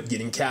he ended up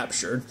getting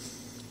captured.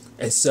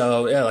 And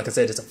so, yeah, like I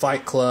said, it's a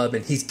fight club,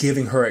 and he's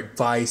giving her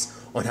advice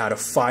on how to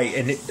fight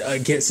and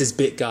against this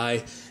big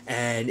guy,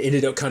 and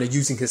ended up kind of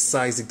using his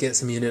size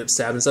against him. He ended up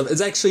stabbing stuff.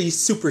 It's actually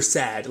super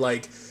sad.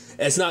 Like,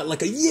 it's not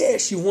like a, yeah,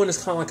 she won.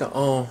 It's kind of like a,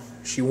 oh,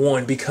 she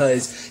won,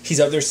 because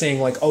he's up there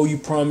saying like, oh, you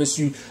promised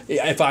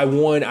if I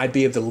won, I'd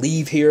be able to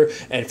leave here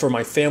and for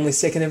my family's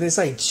sake and everything. It's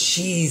like,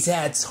 geez,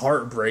 that's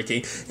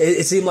heartbreaking.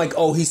 It seemed like,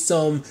 oh, he's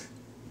some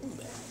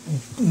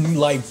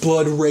like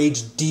blood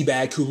rage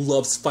D-bag who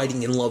loves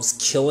fighting and loves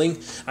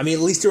killing. I mean,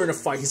 at least during a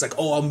fight, he's like,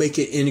 oh, I'll make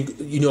it in,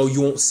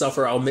 you won't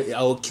suffer,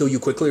 I'll kill you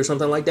quickly or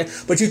something like that.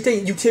 But you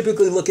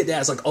typically look at that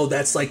as like, oh,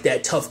 that's like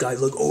that tough guy,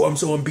 like, oh, I'm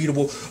so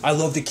unbeatable, I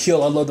love to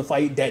kill, I love to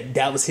fight.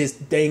 That was his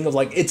thing of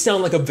like, it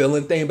sounded like a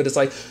villain thing, but it's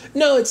like,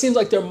 no, it seems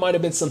like there might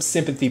have been some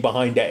sympathy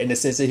behind that, in the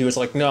sense that he was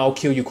like, no, I'll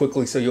kill you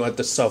quickly so you don't have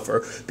to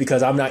suffer,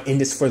 because I'm not in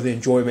this for the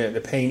enjoyment and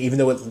the pain. Even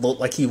though it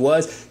looked like he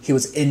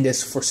was in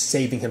this for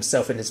saving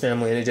himself and his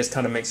family, and it just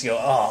kind of makes you go,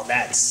 oh,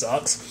 that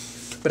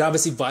sucks. But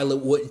obviously Violet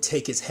wouldn't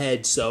take his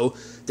head, so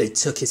they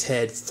took his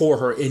head for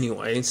her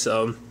anyway.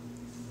 So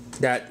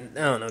that, I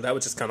don't know, that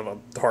was just kind of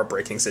a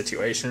heartbreaking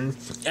situation.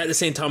 At the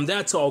same time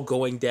that's all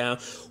going down,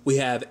 we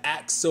have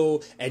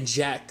Axel and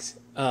Jack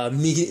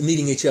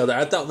meeting each other.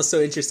 I thought it was so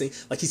interesting.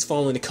 Like, he's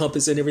following the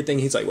compass and everything.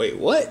 He's like, wait,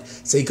 what?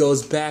 So he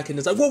goes back and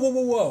it's like,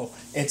 whoa.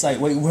 And it's like,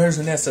 wait, where's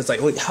Vanessa? It's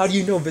like, wait, how do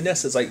you know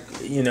Vanessa? It's like,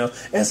 and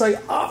it's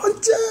like,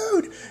 oh,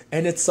 dude.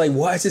 And it's like,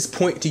 why is this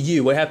point to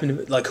you? What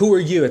happened to, like, who are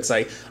you? It's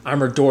like, I'm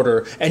her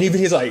daughter. And even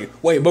he's like,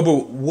 wait, but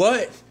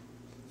what?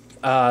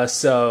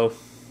 So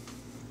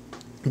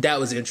that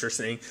was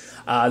interesting.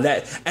 And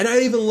I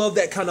even love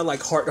that kind of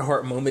like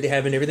heart-to-heart moment they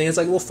have and everything. It's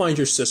like, we'll find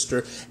your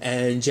sister.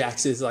 And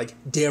Jax is like,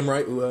 damn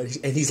right we will.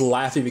 And he's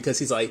laughing because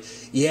he's like,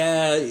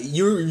 yeah,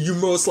 you're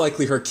most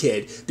likely her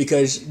kid.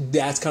 Because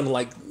that's kind of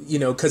like,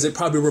 because it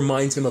probably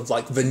reminds him of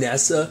like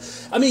Vanessa.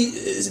 I mean,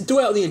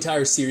 throughout the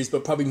entire series,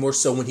 but probably more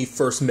so when he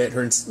first met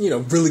her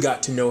and, really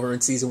got to know her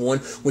in season 1,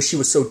 when she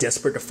was so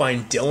desperate to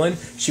find Dylan.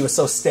 She was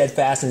so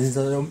steadfast, and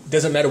it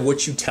doesn't matter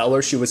what you tell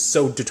her. She was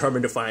so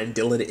determined to find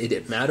Dylan, it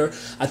didn't matter.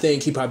 I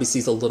think he probably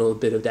sees a little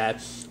bit of that.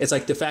 It's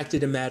like, the fact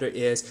of the matter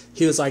is,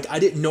 he was like, I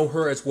didn't know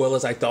her as well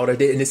as I thought I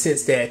did, in the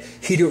sense that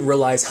he didn't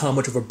realize how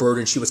much of a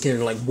burden she was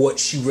carrying, like what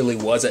she really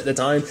was at the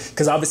time.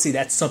 Because obviously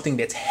that's something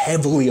that's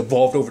heavily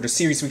evolved over the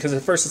series, because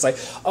at first it's like,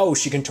 oh,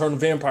 she can turn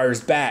vampires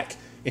back.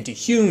 into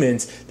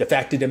humans. The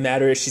fact of the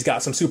matter is she's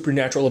got some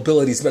supernatural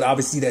abilities, but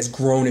obviously that's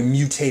grown and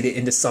mutated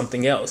into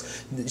something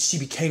else. She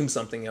became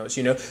something else,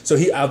 you know? So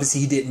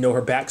he didn't know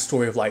her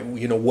backstory of like,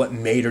 you know, what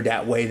made her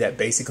that way, that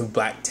basically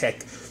black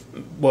tech,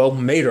 well,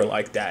 made her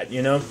like that,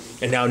 you know?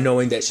 And now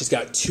knowing that she's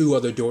got 2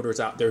 other daughters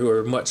out there who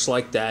are much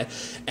like that.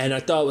 And I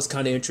thought it was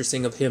kind of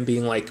interesting of him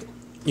being like,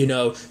 you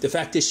know, the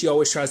fact is she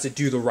always tries to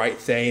do the right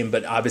thing,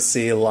 but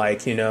obviously,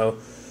 like, you know,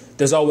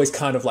 there's always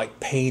kind of like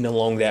pain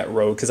along that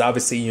road, because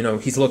obviously, you know,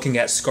 he's looking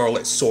at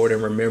Scarlet's sword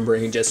and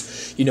remembering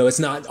just, you know, it's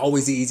not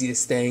always the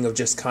easiest thing of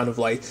just kind of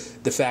like,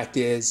 the fact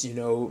is, you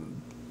know,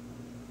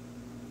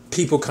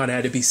 people kind of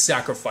had to be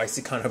sacrificed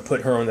to kind of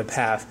put her on the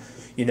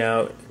path, you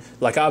know,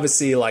 like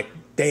obviously like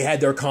they had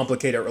their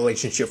complicated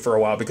relationship for a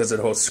while because of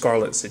the whole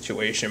Scarlet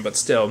situation, but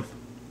still,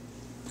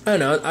 I don't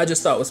know, I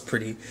just thought it was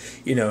pretty,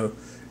 you know,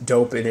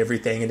 dope and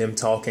everything, and them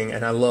talking.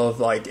 And I love,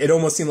 like, it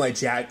almost seemed like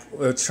Jack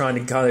was trying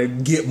to kind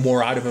of get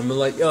more out of him, and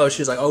like, oh,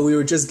 she's like, oh, we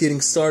were just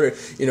getting started,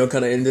 you know,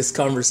 kind of in this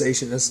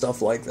conversation and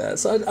stuff like that.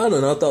 So I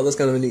don't know, I thought that's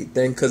kind of a neat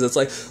thing, because it's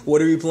like,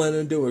 what are we planning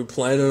on doing? We're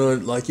planning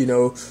on, like, you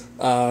know,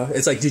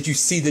 it's like, did you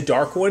see the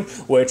Dark One?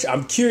 Which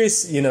I'm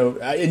curious, you know,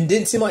 it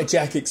didn't seem like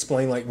Jack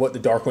explained like what the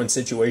Dark One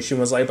situation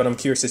was like, but I'm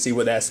curious to see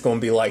what that's going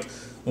to be like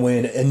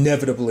when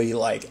inevitably,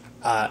 like,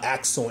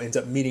 Axel ends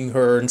up meeting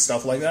her and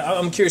stuff like that.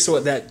 I'm curious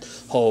what that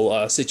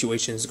whole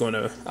situation is going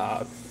to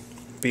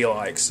be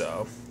like.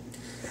 So,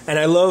 and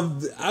I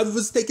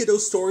was thinking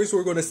those stories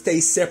were going to stay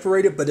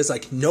separated, but it's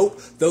like,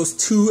 nope, those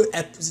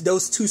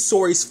two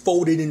stories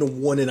folded into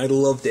one, and I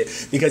loved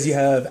it, because you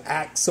have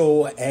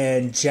Axel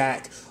and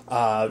Jack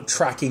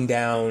tracking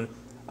down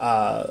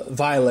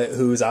Violet,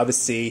 who's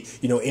obviously,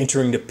 you know,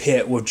 entering the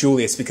pit with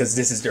Julius, because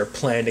this is their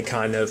plan to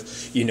kind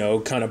of, you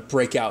know, kind of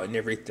break out and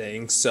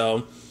everything.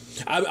 So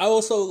I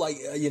also like,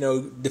 you know,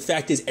 the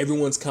fact is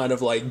everyone's kind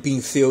of like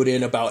being filled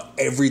in about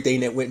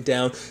everything that went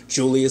down.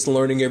 Julius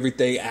learning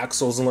everything,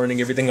 Axel's learning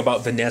everything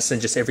about Vanessa,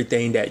 and just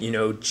everything that, you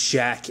know,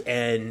 Jack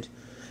and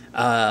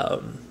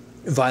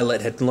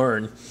Violet had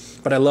learned.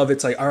 But I love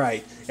it's like, all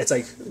right, it's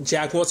like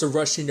Jack wants to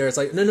rush in there. It's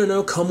like,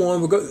 no, come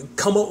on, we're going to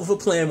come up with a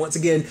plan. Once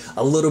again,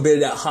 a little bit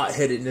of that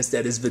hot-headedness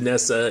that is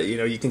Vanessa. You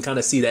know, you can kind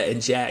of see that in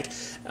Jack.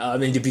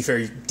 And to be fair,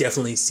 you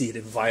definitely see it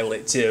in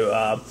Violet too.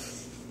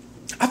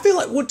 I feel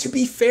like, well, to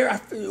be fair,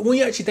 when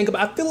you actually think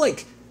about it, I feel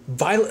like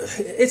Violet,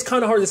 it's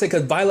kind of hard to say,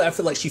 because Violet, I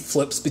feel like she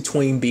flips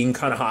between being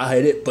kind of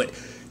hot-headed, but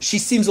she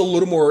seems a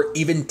little more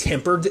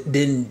even-tempered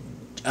than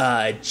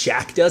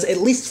Jack does, at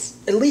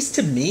least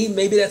to me.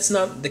 Maybe that's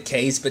not the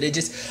case, but it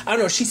just, I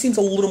don't know, she seems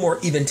a little more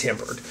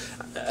even-tempered,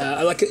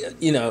 like,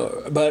 you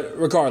know, but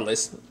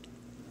regardless,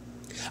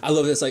 I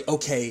love this, like,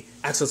 okay,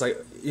 Axel's like,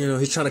 you know,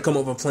 he's trying to come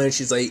up with a plan.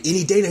 She's like,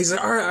 any day now. He's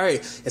like, all right.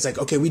 It's like,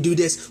 okay, we do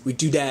this, we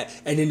do that.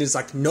 And then it's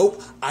like, nope,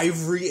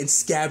 Ivory and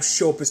Scab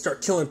show up and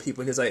start killing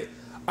people. And he's like,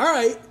 all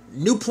right,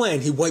 new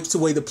plan. He wipes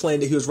away the plan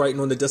that he was writing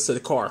on the dust of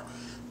the car.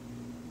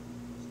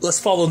 Let's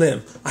follow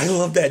them. I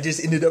love that.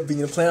 Just ended up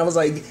being a plan. I was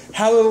like,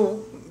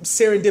 how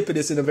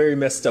serendipitous in a very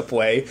messed up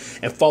way.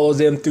 And follow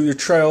them through the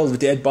trail of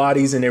dead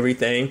bodies and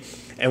everything.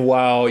 And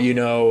while, you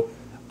know,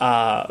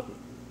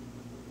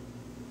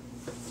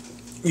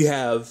 you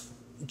have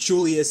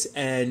Julius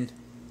and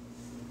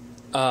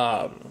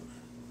Violet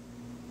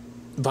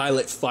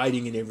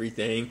fighting and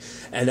everything,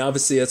 and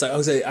obviously it's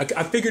like,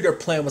 I figured their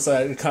plan was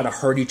to kind of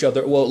hurt each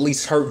other, well, at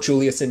least hurt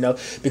Julius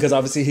enough, because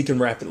obviously he can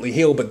rapidly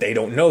heal, but they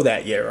don't know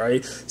that yet,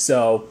 right?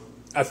 So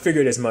I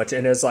figured as much.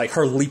 And it's like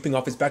her leaping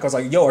off his back. I was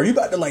like, yo, are you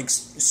about to like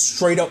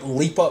straight up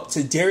leap up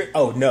to Derek?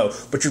 Oh no,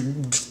 but you're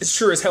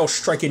sure as hell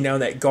striking down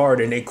that guard,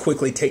 and they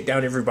quickly take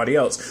down everybody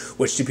else,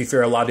 which, to be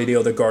fair, a lot of the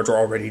other guards are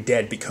already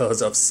dead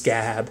because of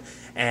Scab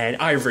and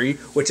Ivory,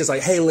 which is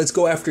like, hey, let's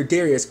go after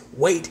Darius.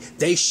 Wait,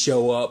 they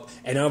show up,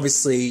 and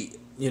obviously,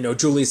 you know,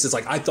 Julius is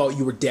like, I thought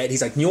you were dead.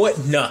 He's like, you know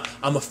what? Nah,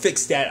 I'm gonna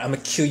fix that. I'm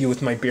gonna kill you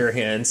with my bare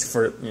hands,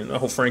 for, you know, the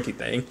whole Frankie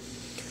thing.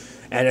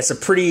 And it's a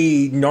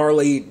pretty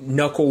gnarly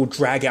knuckle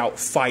drag out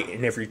fight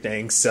and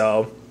everything.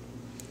 So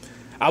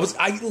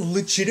I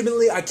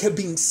legitimately kept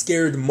being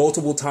scared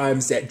multiple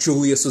times that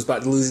Julius was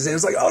about to lose his head. I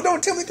was like, oh,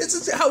 don't tell me this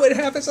is how it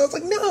happens. So I was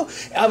like, no.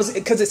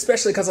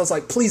 Especially because I was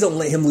like, please don't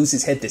let him lose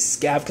his head to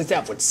Scab, because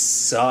that would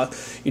suck,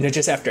 you know,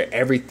 just after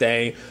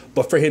everything.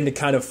 But for him to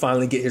kind of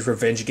finally get his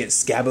revenge against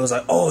Scab, it was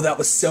like, oh, that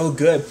was so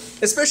good.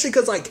 Especially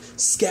because, like,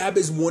 Scab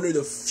is one of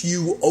the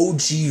few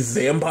OG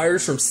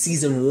vampires from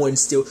season 1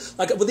 still.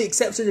 Like, with the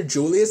exception of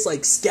Julius,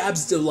 like,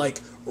 Scab's the, like,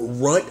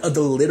 runt of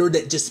the litter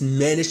that just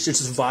managed to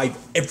survive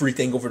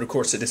everything over the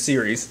course of the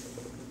series.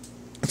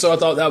 So I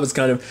thought that was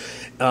kind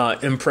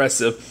of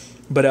impressive.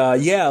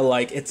 But yeah,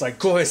 like, it's like,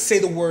 go ahead, say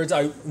the words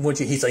I want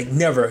you. He's like,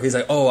 never. He's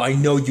like, oh, I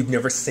know you've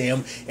never,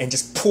 Sam. And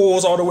just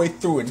pulls all the way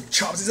through and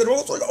chops his head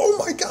off. Like,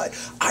 oh my God,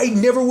 I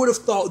never would have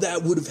thought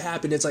that would have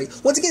happened. It's like,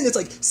 once again, it's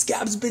like,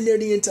 Scab's been there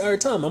the entire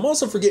time. I'm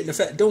also forgetting the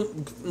fact,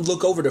 don't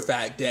look over the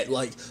fact that,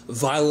 like,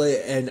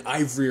 Violet and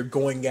Ivory are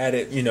going at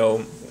it, you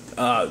know,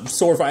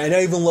 sword fight. And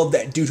I even love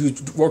that dude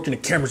who's working the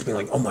cameras being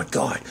like, oh my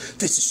god,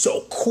 this is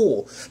so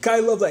cool. I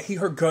love that he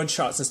heard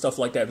gunshots and stuff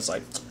like that. It's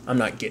like, I'm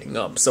not getting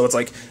up. So it's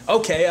like,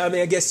 okay, I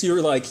mean, I guess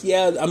you're like,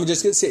 yeah, I'm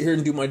just gonna sit here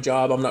and do my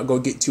job. I'm not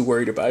gonna get too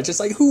worried about it. Just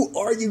like, who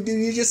are you,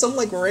 dude? You're just some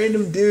like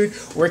random dude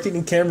working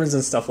in cameras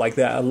and stuff like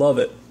that. I love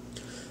it.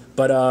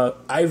 But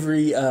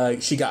Ivory,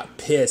 she got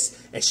pissed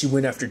and she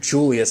went after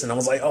Julius, and I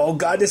was like, oh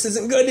god, this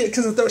isn't good,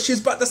 because I thought she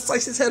was about to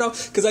slice his head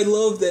off. Because I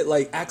love that,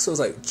 like, Axel was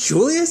like,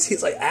 Julius?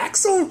 He's like,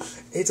 Axel?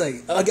 He's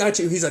like, I got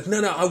you. He's like,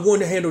 no, I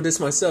want to handle this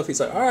myself. He's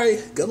like, all right,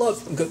 good luck,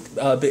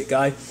 good, big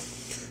guy.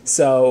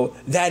 So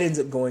that ends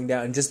up going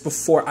down, and just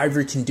before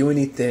Ivory can do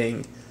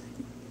anything,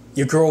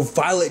 your girl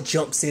Violet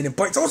jumps in and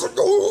bites. I was like,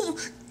 oh!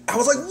 I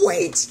was like,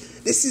 wait,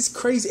 this is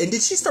crazy. And then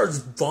she starts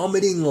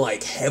vomiting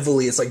like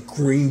heavily. It's like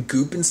green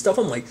goop and stuff.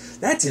 I'm like,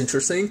 that's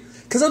interesting.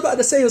 Because I was about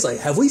to say, I was like,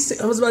 I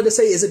was about to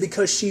say, is it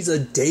because she's a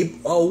day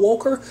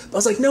walker? But I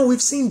was like, no,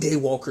 we've seen day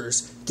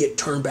walkers get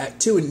turned back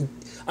too. And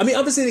I mean,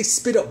 obviously they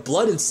spit up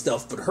blood and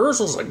stuff, but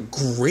hers was like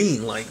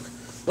green. Like,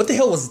 what the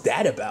hell was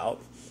that about?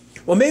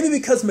 Well, maybe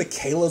because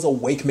Michaela's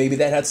awake, maybe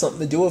that had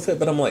something to do with it.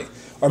 But I'm like,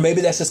 or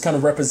maybe that's just kind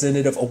of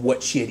representative of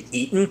what she had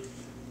eaten.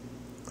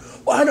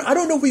 Well, I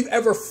don't know if we've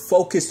ever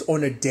focused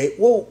on a day.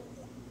 Well,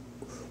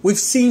 we've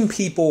seen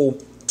people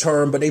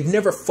turn, but they've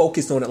never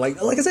focused on it. Like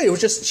I said, it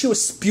was just, she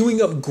was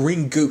spewing up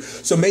green goo.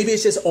 So maybe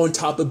it's just on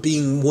top of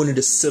being one of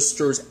the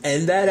sisters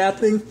and that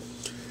happening.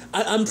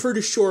 I'm pretty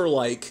sure,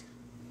 like,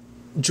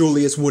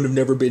 Julius would have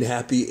never been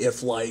happy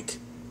if, like,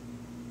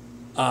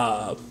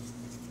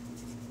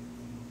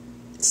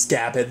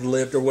 Scab had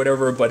lived or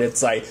whatever. But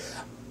it's like,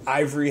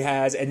 Ivory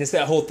has, and it's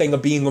that whole thing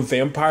of being a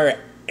vampire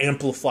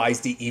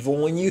amplifies the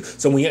evil in you.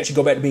 So when you actually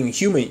go back to being a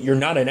human, you're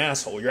not an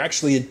asshole. You're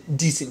actually a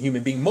decent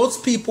human being.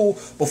 Most people,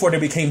 before they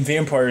became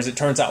vampires, it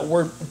turns out,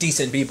 were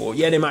decent people.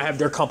 Yeah, they might have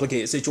their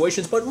complicated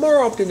situations, but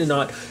more often than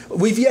not,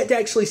 we've yet to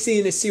actually see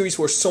in a series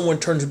where someone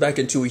turns back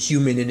into a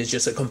human and is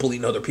just a complete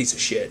another piece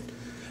of shit.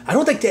 I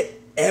don't think that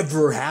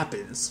ever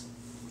happens.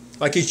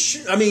 Like,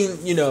 I mean,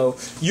 you know,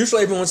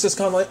 usually everyone's just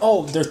kind of like,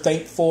 oh, they're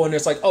thankful, and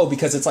it's like, oh,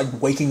 because it's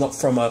like waking up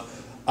from a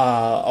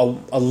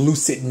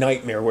lucid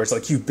nightmare where it's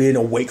like you've been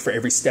awake for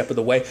every step of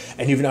the way.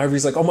 And even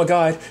Ivory's like, oh my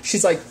god,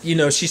 she's like, you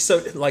know, she's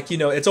so, like, you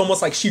know, it's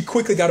almost like she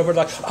quickly got over,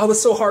 like, I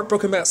was so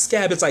heartbroken about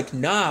Scab. It's like,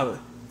 nah,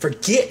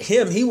 forget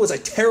him. He was a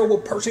terrible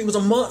person. He was a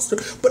monster.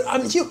 But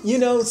I'm, you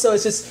know, so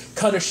it just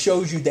kind of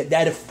shows you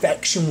that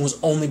affection was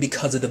only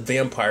because of the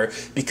vampire,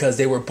 because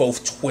they were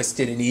both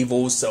twisted and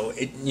evil. So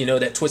it, you know,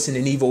 that twisted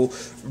and evil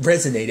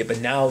resonated.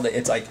 But now that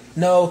it's like,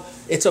 no,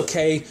 it's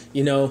okay,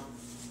 you know,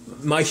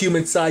 my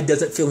human side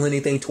doesn't feel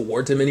anything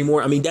towards him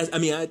anymore. I mean,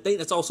 I think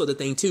that's also the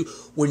thing too.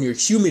 When you're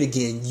human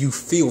again, you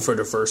feel for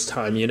the first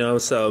time, you know.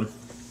 So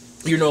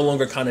you're no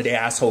longer kind of the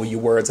asshole you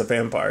were as a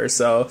vampire.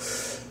 So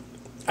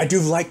I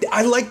do like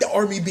I like the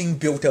army being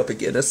built up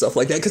again and stuff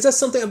like that, because that's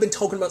something I've been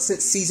talking about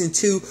since season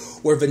 2,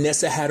 where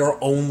Vanessa had her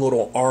own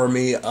little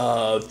army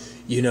of,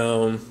 you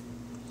know,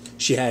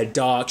 she had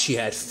Doc, she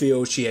had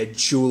Phil, she had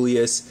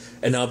Julius,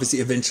 and obviously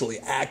eventually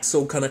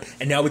Axel kind of,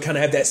 and now we kind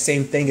of have that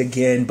same thing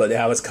again, but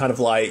now it's kind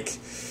of like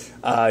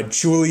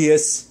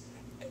Julius,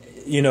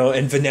 you know,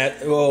 and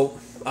Vanessa,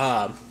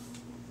 well,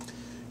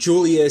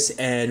 Julius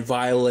and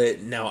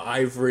Violet, now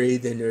Ivory,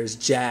 then there's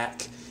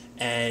Jack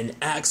and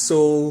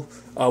Axel.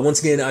 Once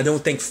again, I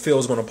don't think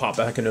Phil's going to pop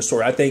back in the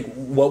story. I think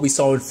what we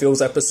saw in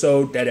Phil's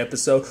episode, that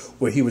episode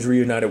where he was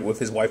reunited with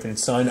his wife and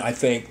son, I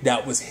think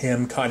that was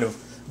him kind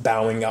of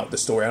bowing out the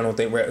story. I don't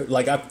think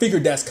I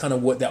figured that's kind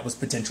of what that was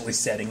potentially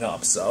setting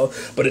up. So,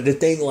 but the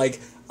thing, like,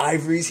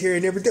 Ivory's here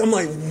and everything, I'm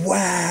like,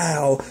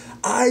 wow,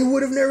 I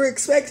would have never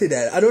expected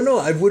that. I don't know,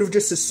 I would have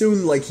just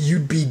assumed, like,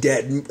 you'd be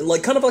dead,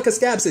 like, kind of like a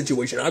Scab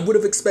situation. I would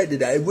have expected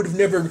that. I would have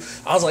never,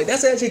 I was like,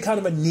 that's actually kind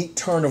of a neat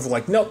turn of,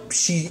 like, nope,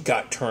 she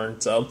got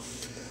turned. So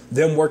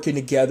them working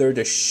together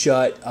to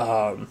shut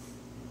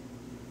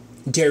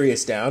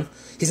Darius down.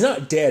 He's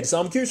not dead, so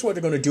I'm curious what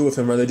they're going to do with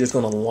him. Are they just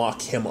going to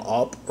lock him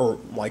up, or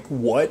like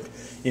what?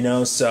 You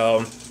know,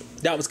 so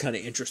that was kind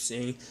of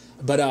interesting.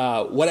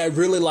 But what I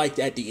really liked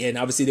at the end,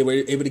 obviously they were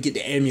able to get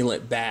the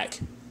amulet back.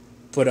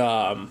 But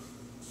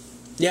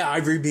yeah,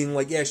 Ivory being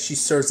like, yeah, she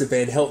serves the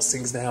Van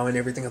Helsings now and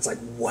everything. It's like,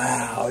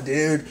 wow,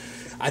 dude.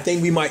 I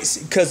think we might,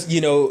 because,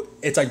 you know,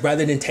 it's like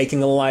rather than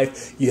taking a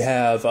life, you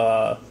have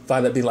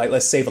Violet be like,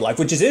 let's save a life,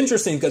 which is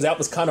interesting because that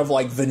was kind of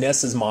like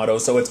Vanessa's motto.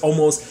 So it's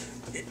almost,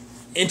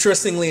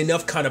 interestingly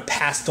enough, kind of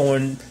passed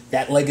on,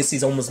 that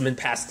legacy's almost been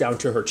passed down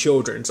to her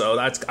children. So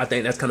I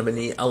think that's kind of a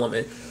neat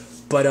element.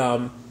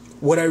 But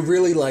what I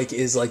really like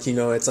is, like, you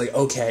know, it's like,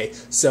 okay,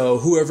 so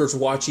whoever's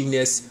watching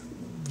this,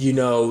 you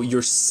know,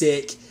 you're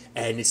sick,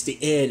 and it's the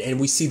end,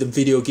 and we see the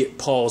video get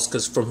paused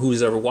because from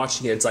who's ever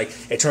watching it, it's like,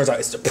 it turns out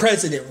it's the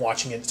president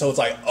watching it. So it's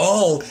like,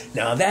 oh,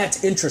 now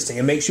that's interesting.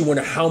 It makes you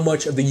wonder how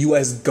much of the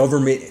U.S.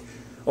 government,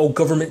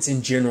 governments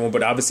in general,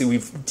 but obviously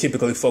we've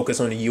typically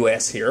focused on the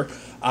U.S. here,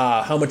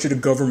 how much of the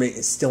government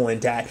is still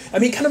intact. I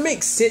mean, it kind of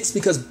makes sense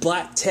because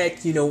black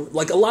tech, you know,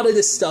 like a lot of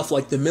this stuff,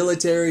 like the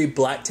military,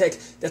 black tech,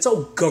 that's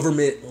all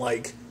government,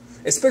 like,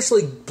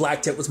 especially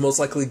Black Tech was most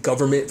likely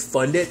government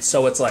funded.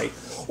 So it's like,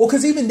 well,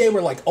 because even they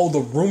were like, oh, the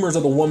rumors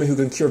of the woman who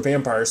can cure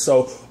vampires.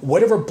 So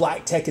whatever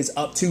Black Tech is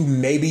up to,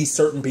 maybe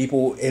certain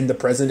people in the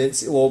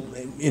presidency, well,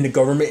 in the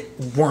government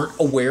weren't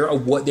aware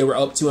of what they were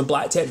up to in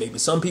Black Tech. Maybe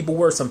some people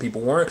were, some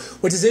people weren't,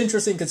 which is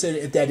interesting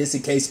considering if that is the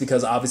case,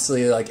 because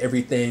obviously like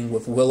everything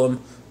with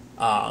Willem,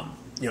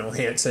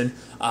 Hansen,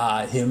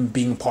 him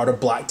being part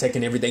of Black Tech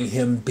and everything,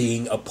 him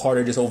being a part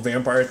of this whole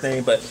vampire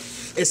thing. But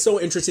it's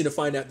so interesting to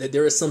find out that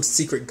there is some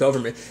secret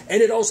government.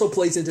 And it also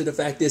plays into the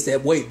fact is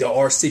that, wait, there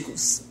are secret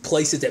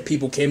places that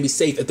people can be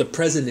safe if the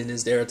president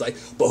is there. It's like,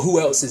 but who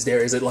else is there?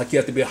 Is it like you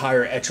have to be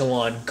higher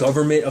echelon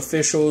government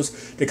officials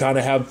to kind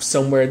of have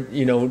somewhere,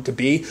 to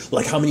be?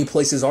 Like, how many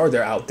places are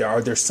there out there?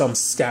 Are there some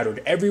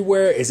scattered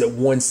everywhere? Is it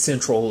one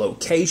central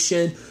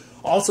location?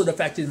 Also, the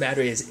fact of the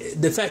matter is,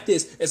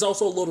 it's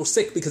also a little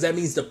sick because that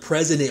means the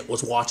president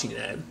was watching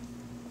that.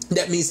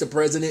 That means the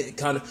president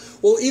kind of,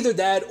 well, either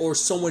that or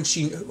someone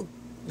she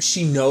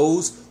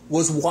knows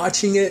was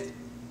watching it.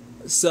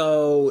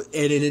 So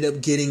it ended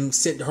up getting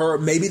sent to her.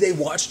 Maybe they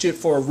watched it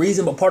for a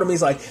reason, but part of me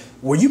is like,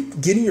 were you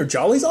getting your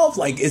jollies off?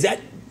 Like,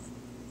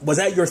 was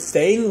that your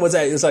thing?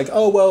 It's like,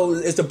 oh, well,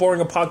 it's the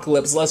boring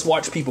apocalypse. Let's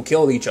watch people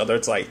kill each other.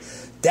 It's like,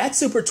 that's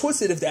super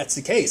twisted if that's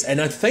the case.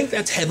 And I think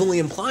that's heavily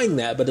implying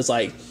that, but it's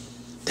like,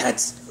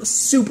 that's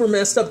super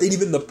messed up that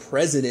even the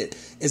president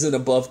isn't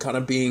above kind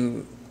of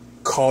being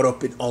caught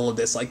up in all of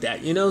this like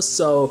that,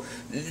 So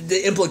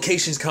the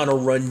implications kind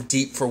of run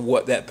deep for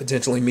what that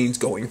potentially means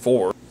going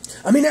forward.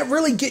 I mean, that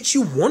really gets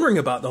you wondering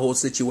about the whole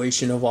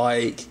situation of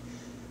like,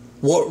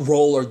 what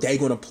role are they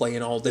going to play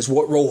in all of this?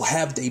 What role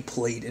have they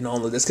played in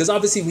all of this? Because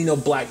obviously we know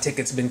Black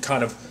Ticket's been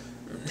kind of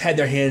had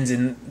their hands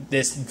in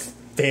this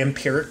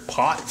vampiric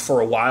pot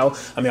for a while.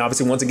 I mean,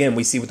 obviously, once again,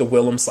 we see with the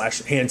Willem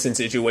 / Hansen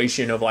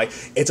situation of like,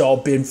 it's all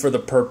been for the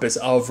purpose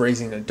of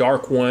raising the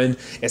Dark One.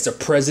 Is the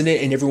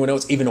president and everyone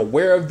else even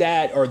aware of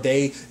that? Or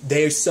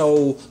they're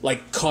so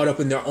like caught up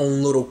in their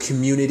own little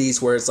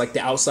communities where it's like the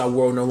outside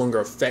world no longer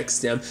affects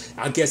them.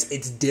 I guess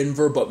it's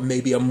Denver, but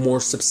maybe a more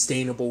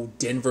sustainable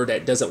Denver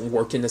that doesn't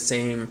work in the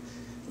same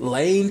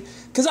lane.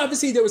 Because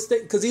obviously there was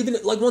because even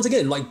like once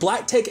again, like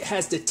Black Tech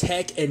has the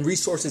tech and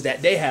resources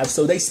that they have,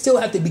 so they still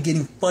have to be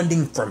getting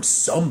funding from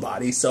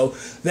somebody. So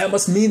that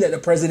must mean that the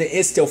president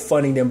is still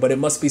funding them, but it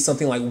must be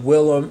something like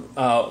Willem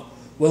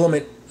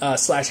 /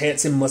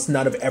 Hansen must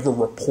not have ever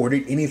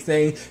reported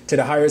anything to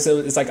the higher. So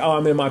it's like, oh,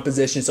 I'm in my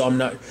position, so I'm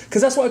not.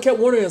 Because that's what I kept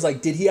wondering is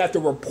like, did he have to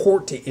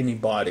report to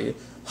anybody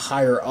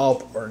higher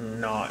up or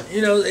not?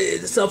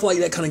 Stuff like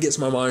that kind of gets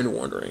my mind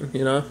wondering.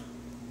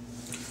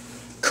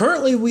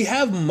 Currently, we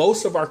have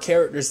most of our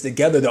characters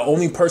together. The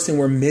only person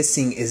we're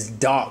missing is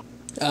Doc.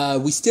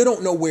 We still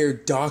don't know where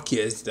Doc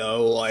is,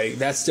 though. Like,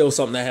 that's still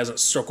something that hasn't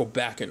circled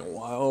back in a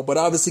while. But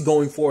obviously,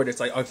 going forward, it's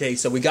like, okay,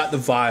 so we got the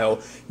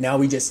vial. Now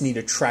we just need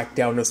to track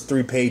down those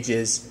 3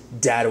 pages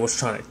Data was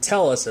trying to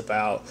tell us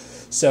about.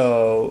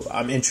 So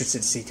I'm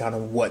interested to see kind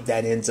of what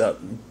that ends up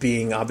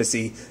being.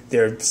 Obviously,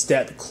 they're a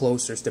step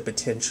closer to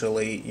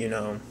potentially,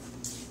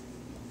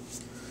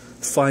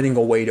 finding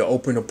a way to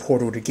open a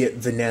portal to get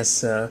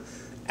Vanessa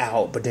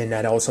out, but then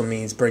that also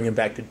means bringing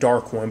back the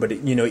Dark One. But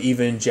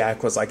even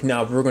Jack was like,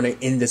 no, we're going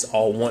to end this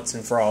all once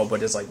and for all.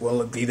 But it's like,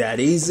 will it be that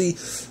easy?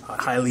 I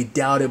highly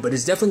doubt it, but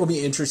it's definitely going to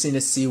be interesting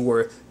to see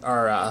where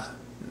our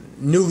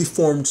newly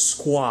formed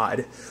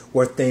squad,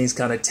 where things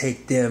kind of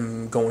take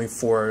them going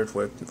forward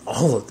with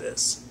all of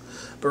this.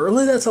 But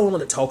really, that's all I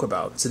want to talk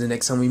about. So the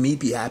next time we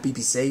meet, be happy,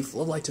 be safe,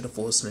 live life to the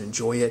fullest, and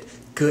enjoy it.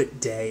 Good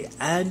day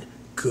and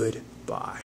goodbye.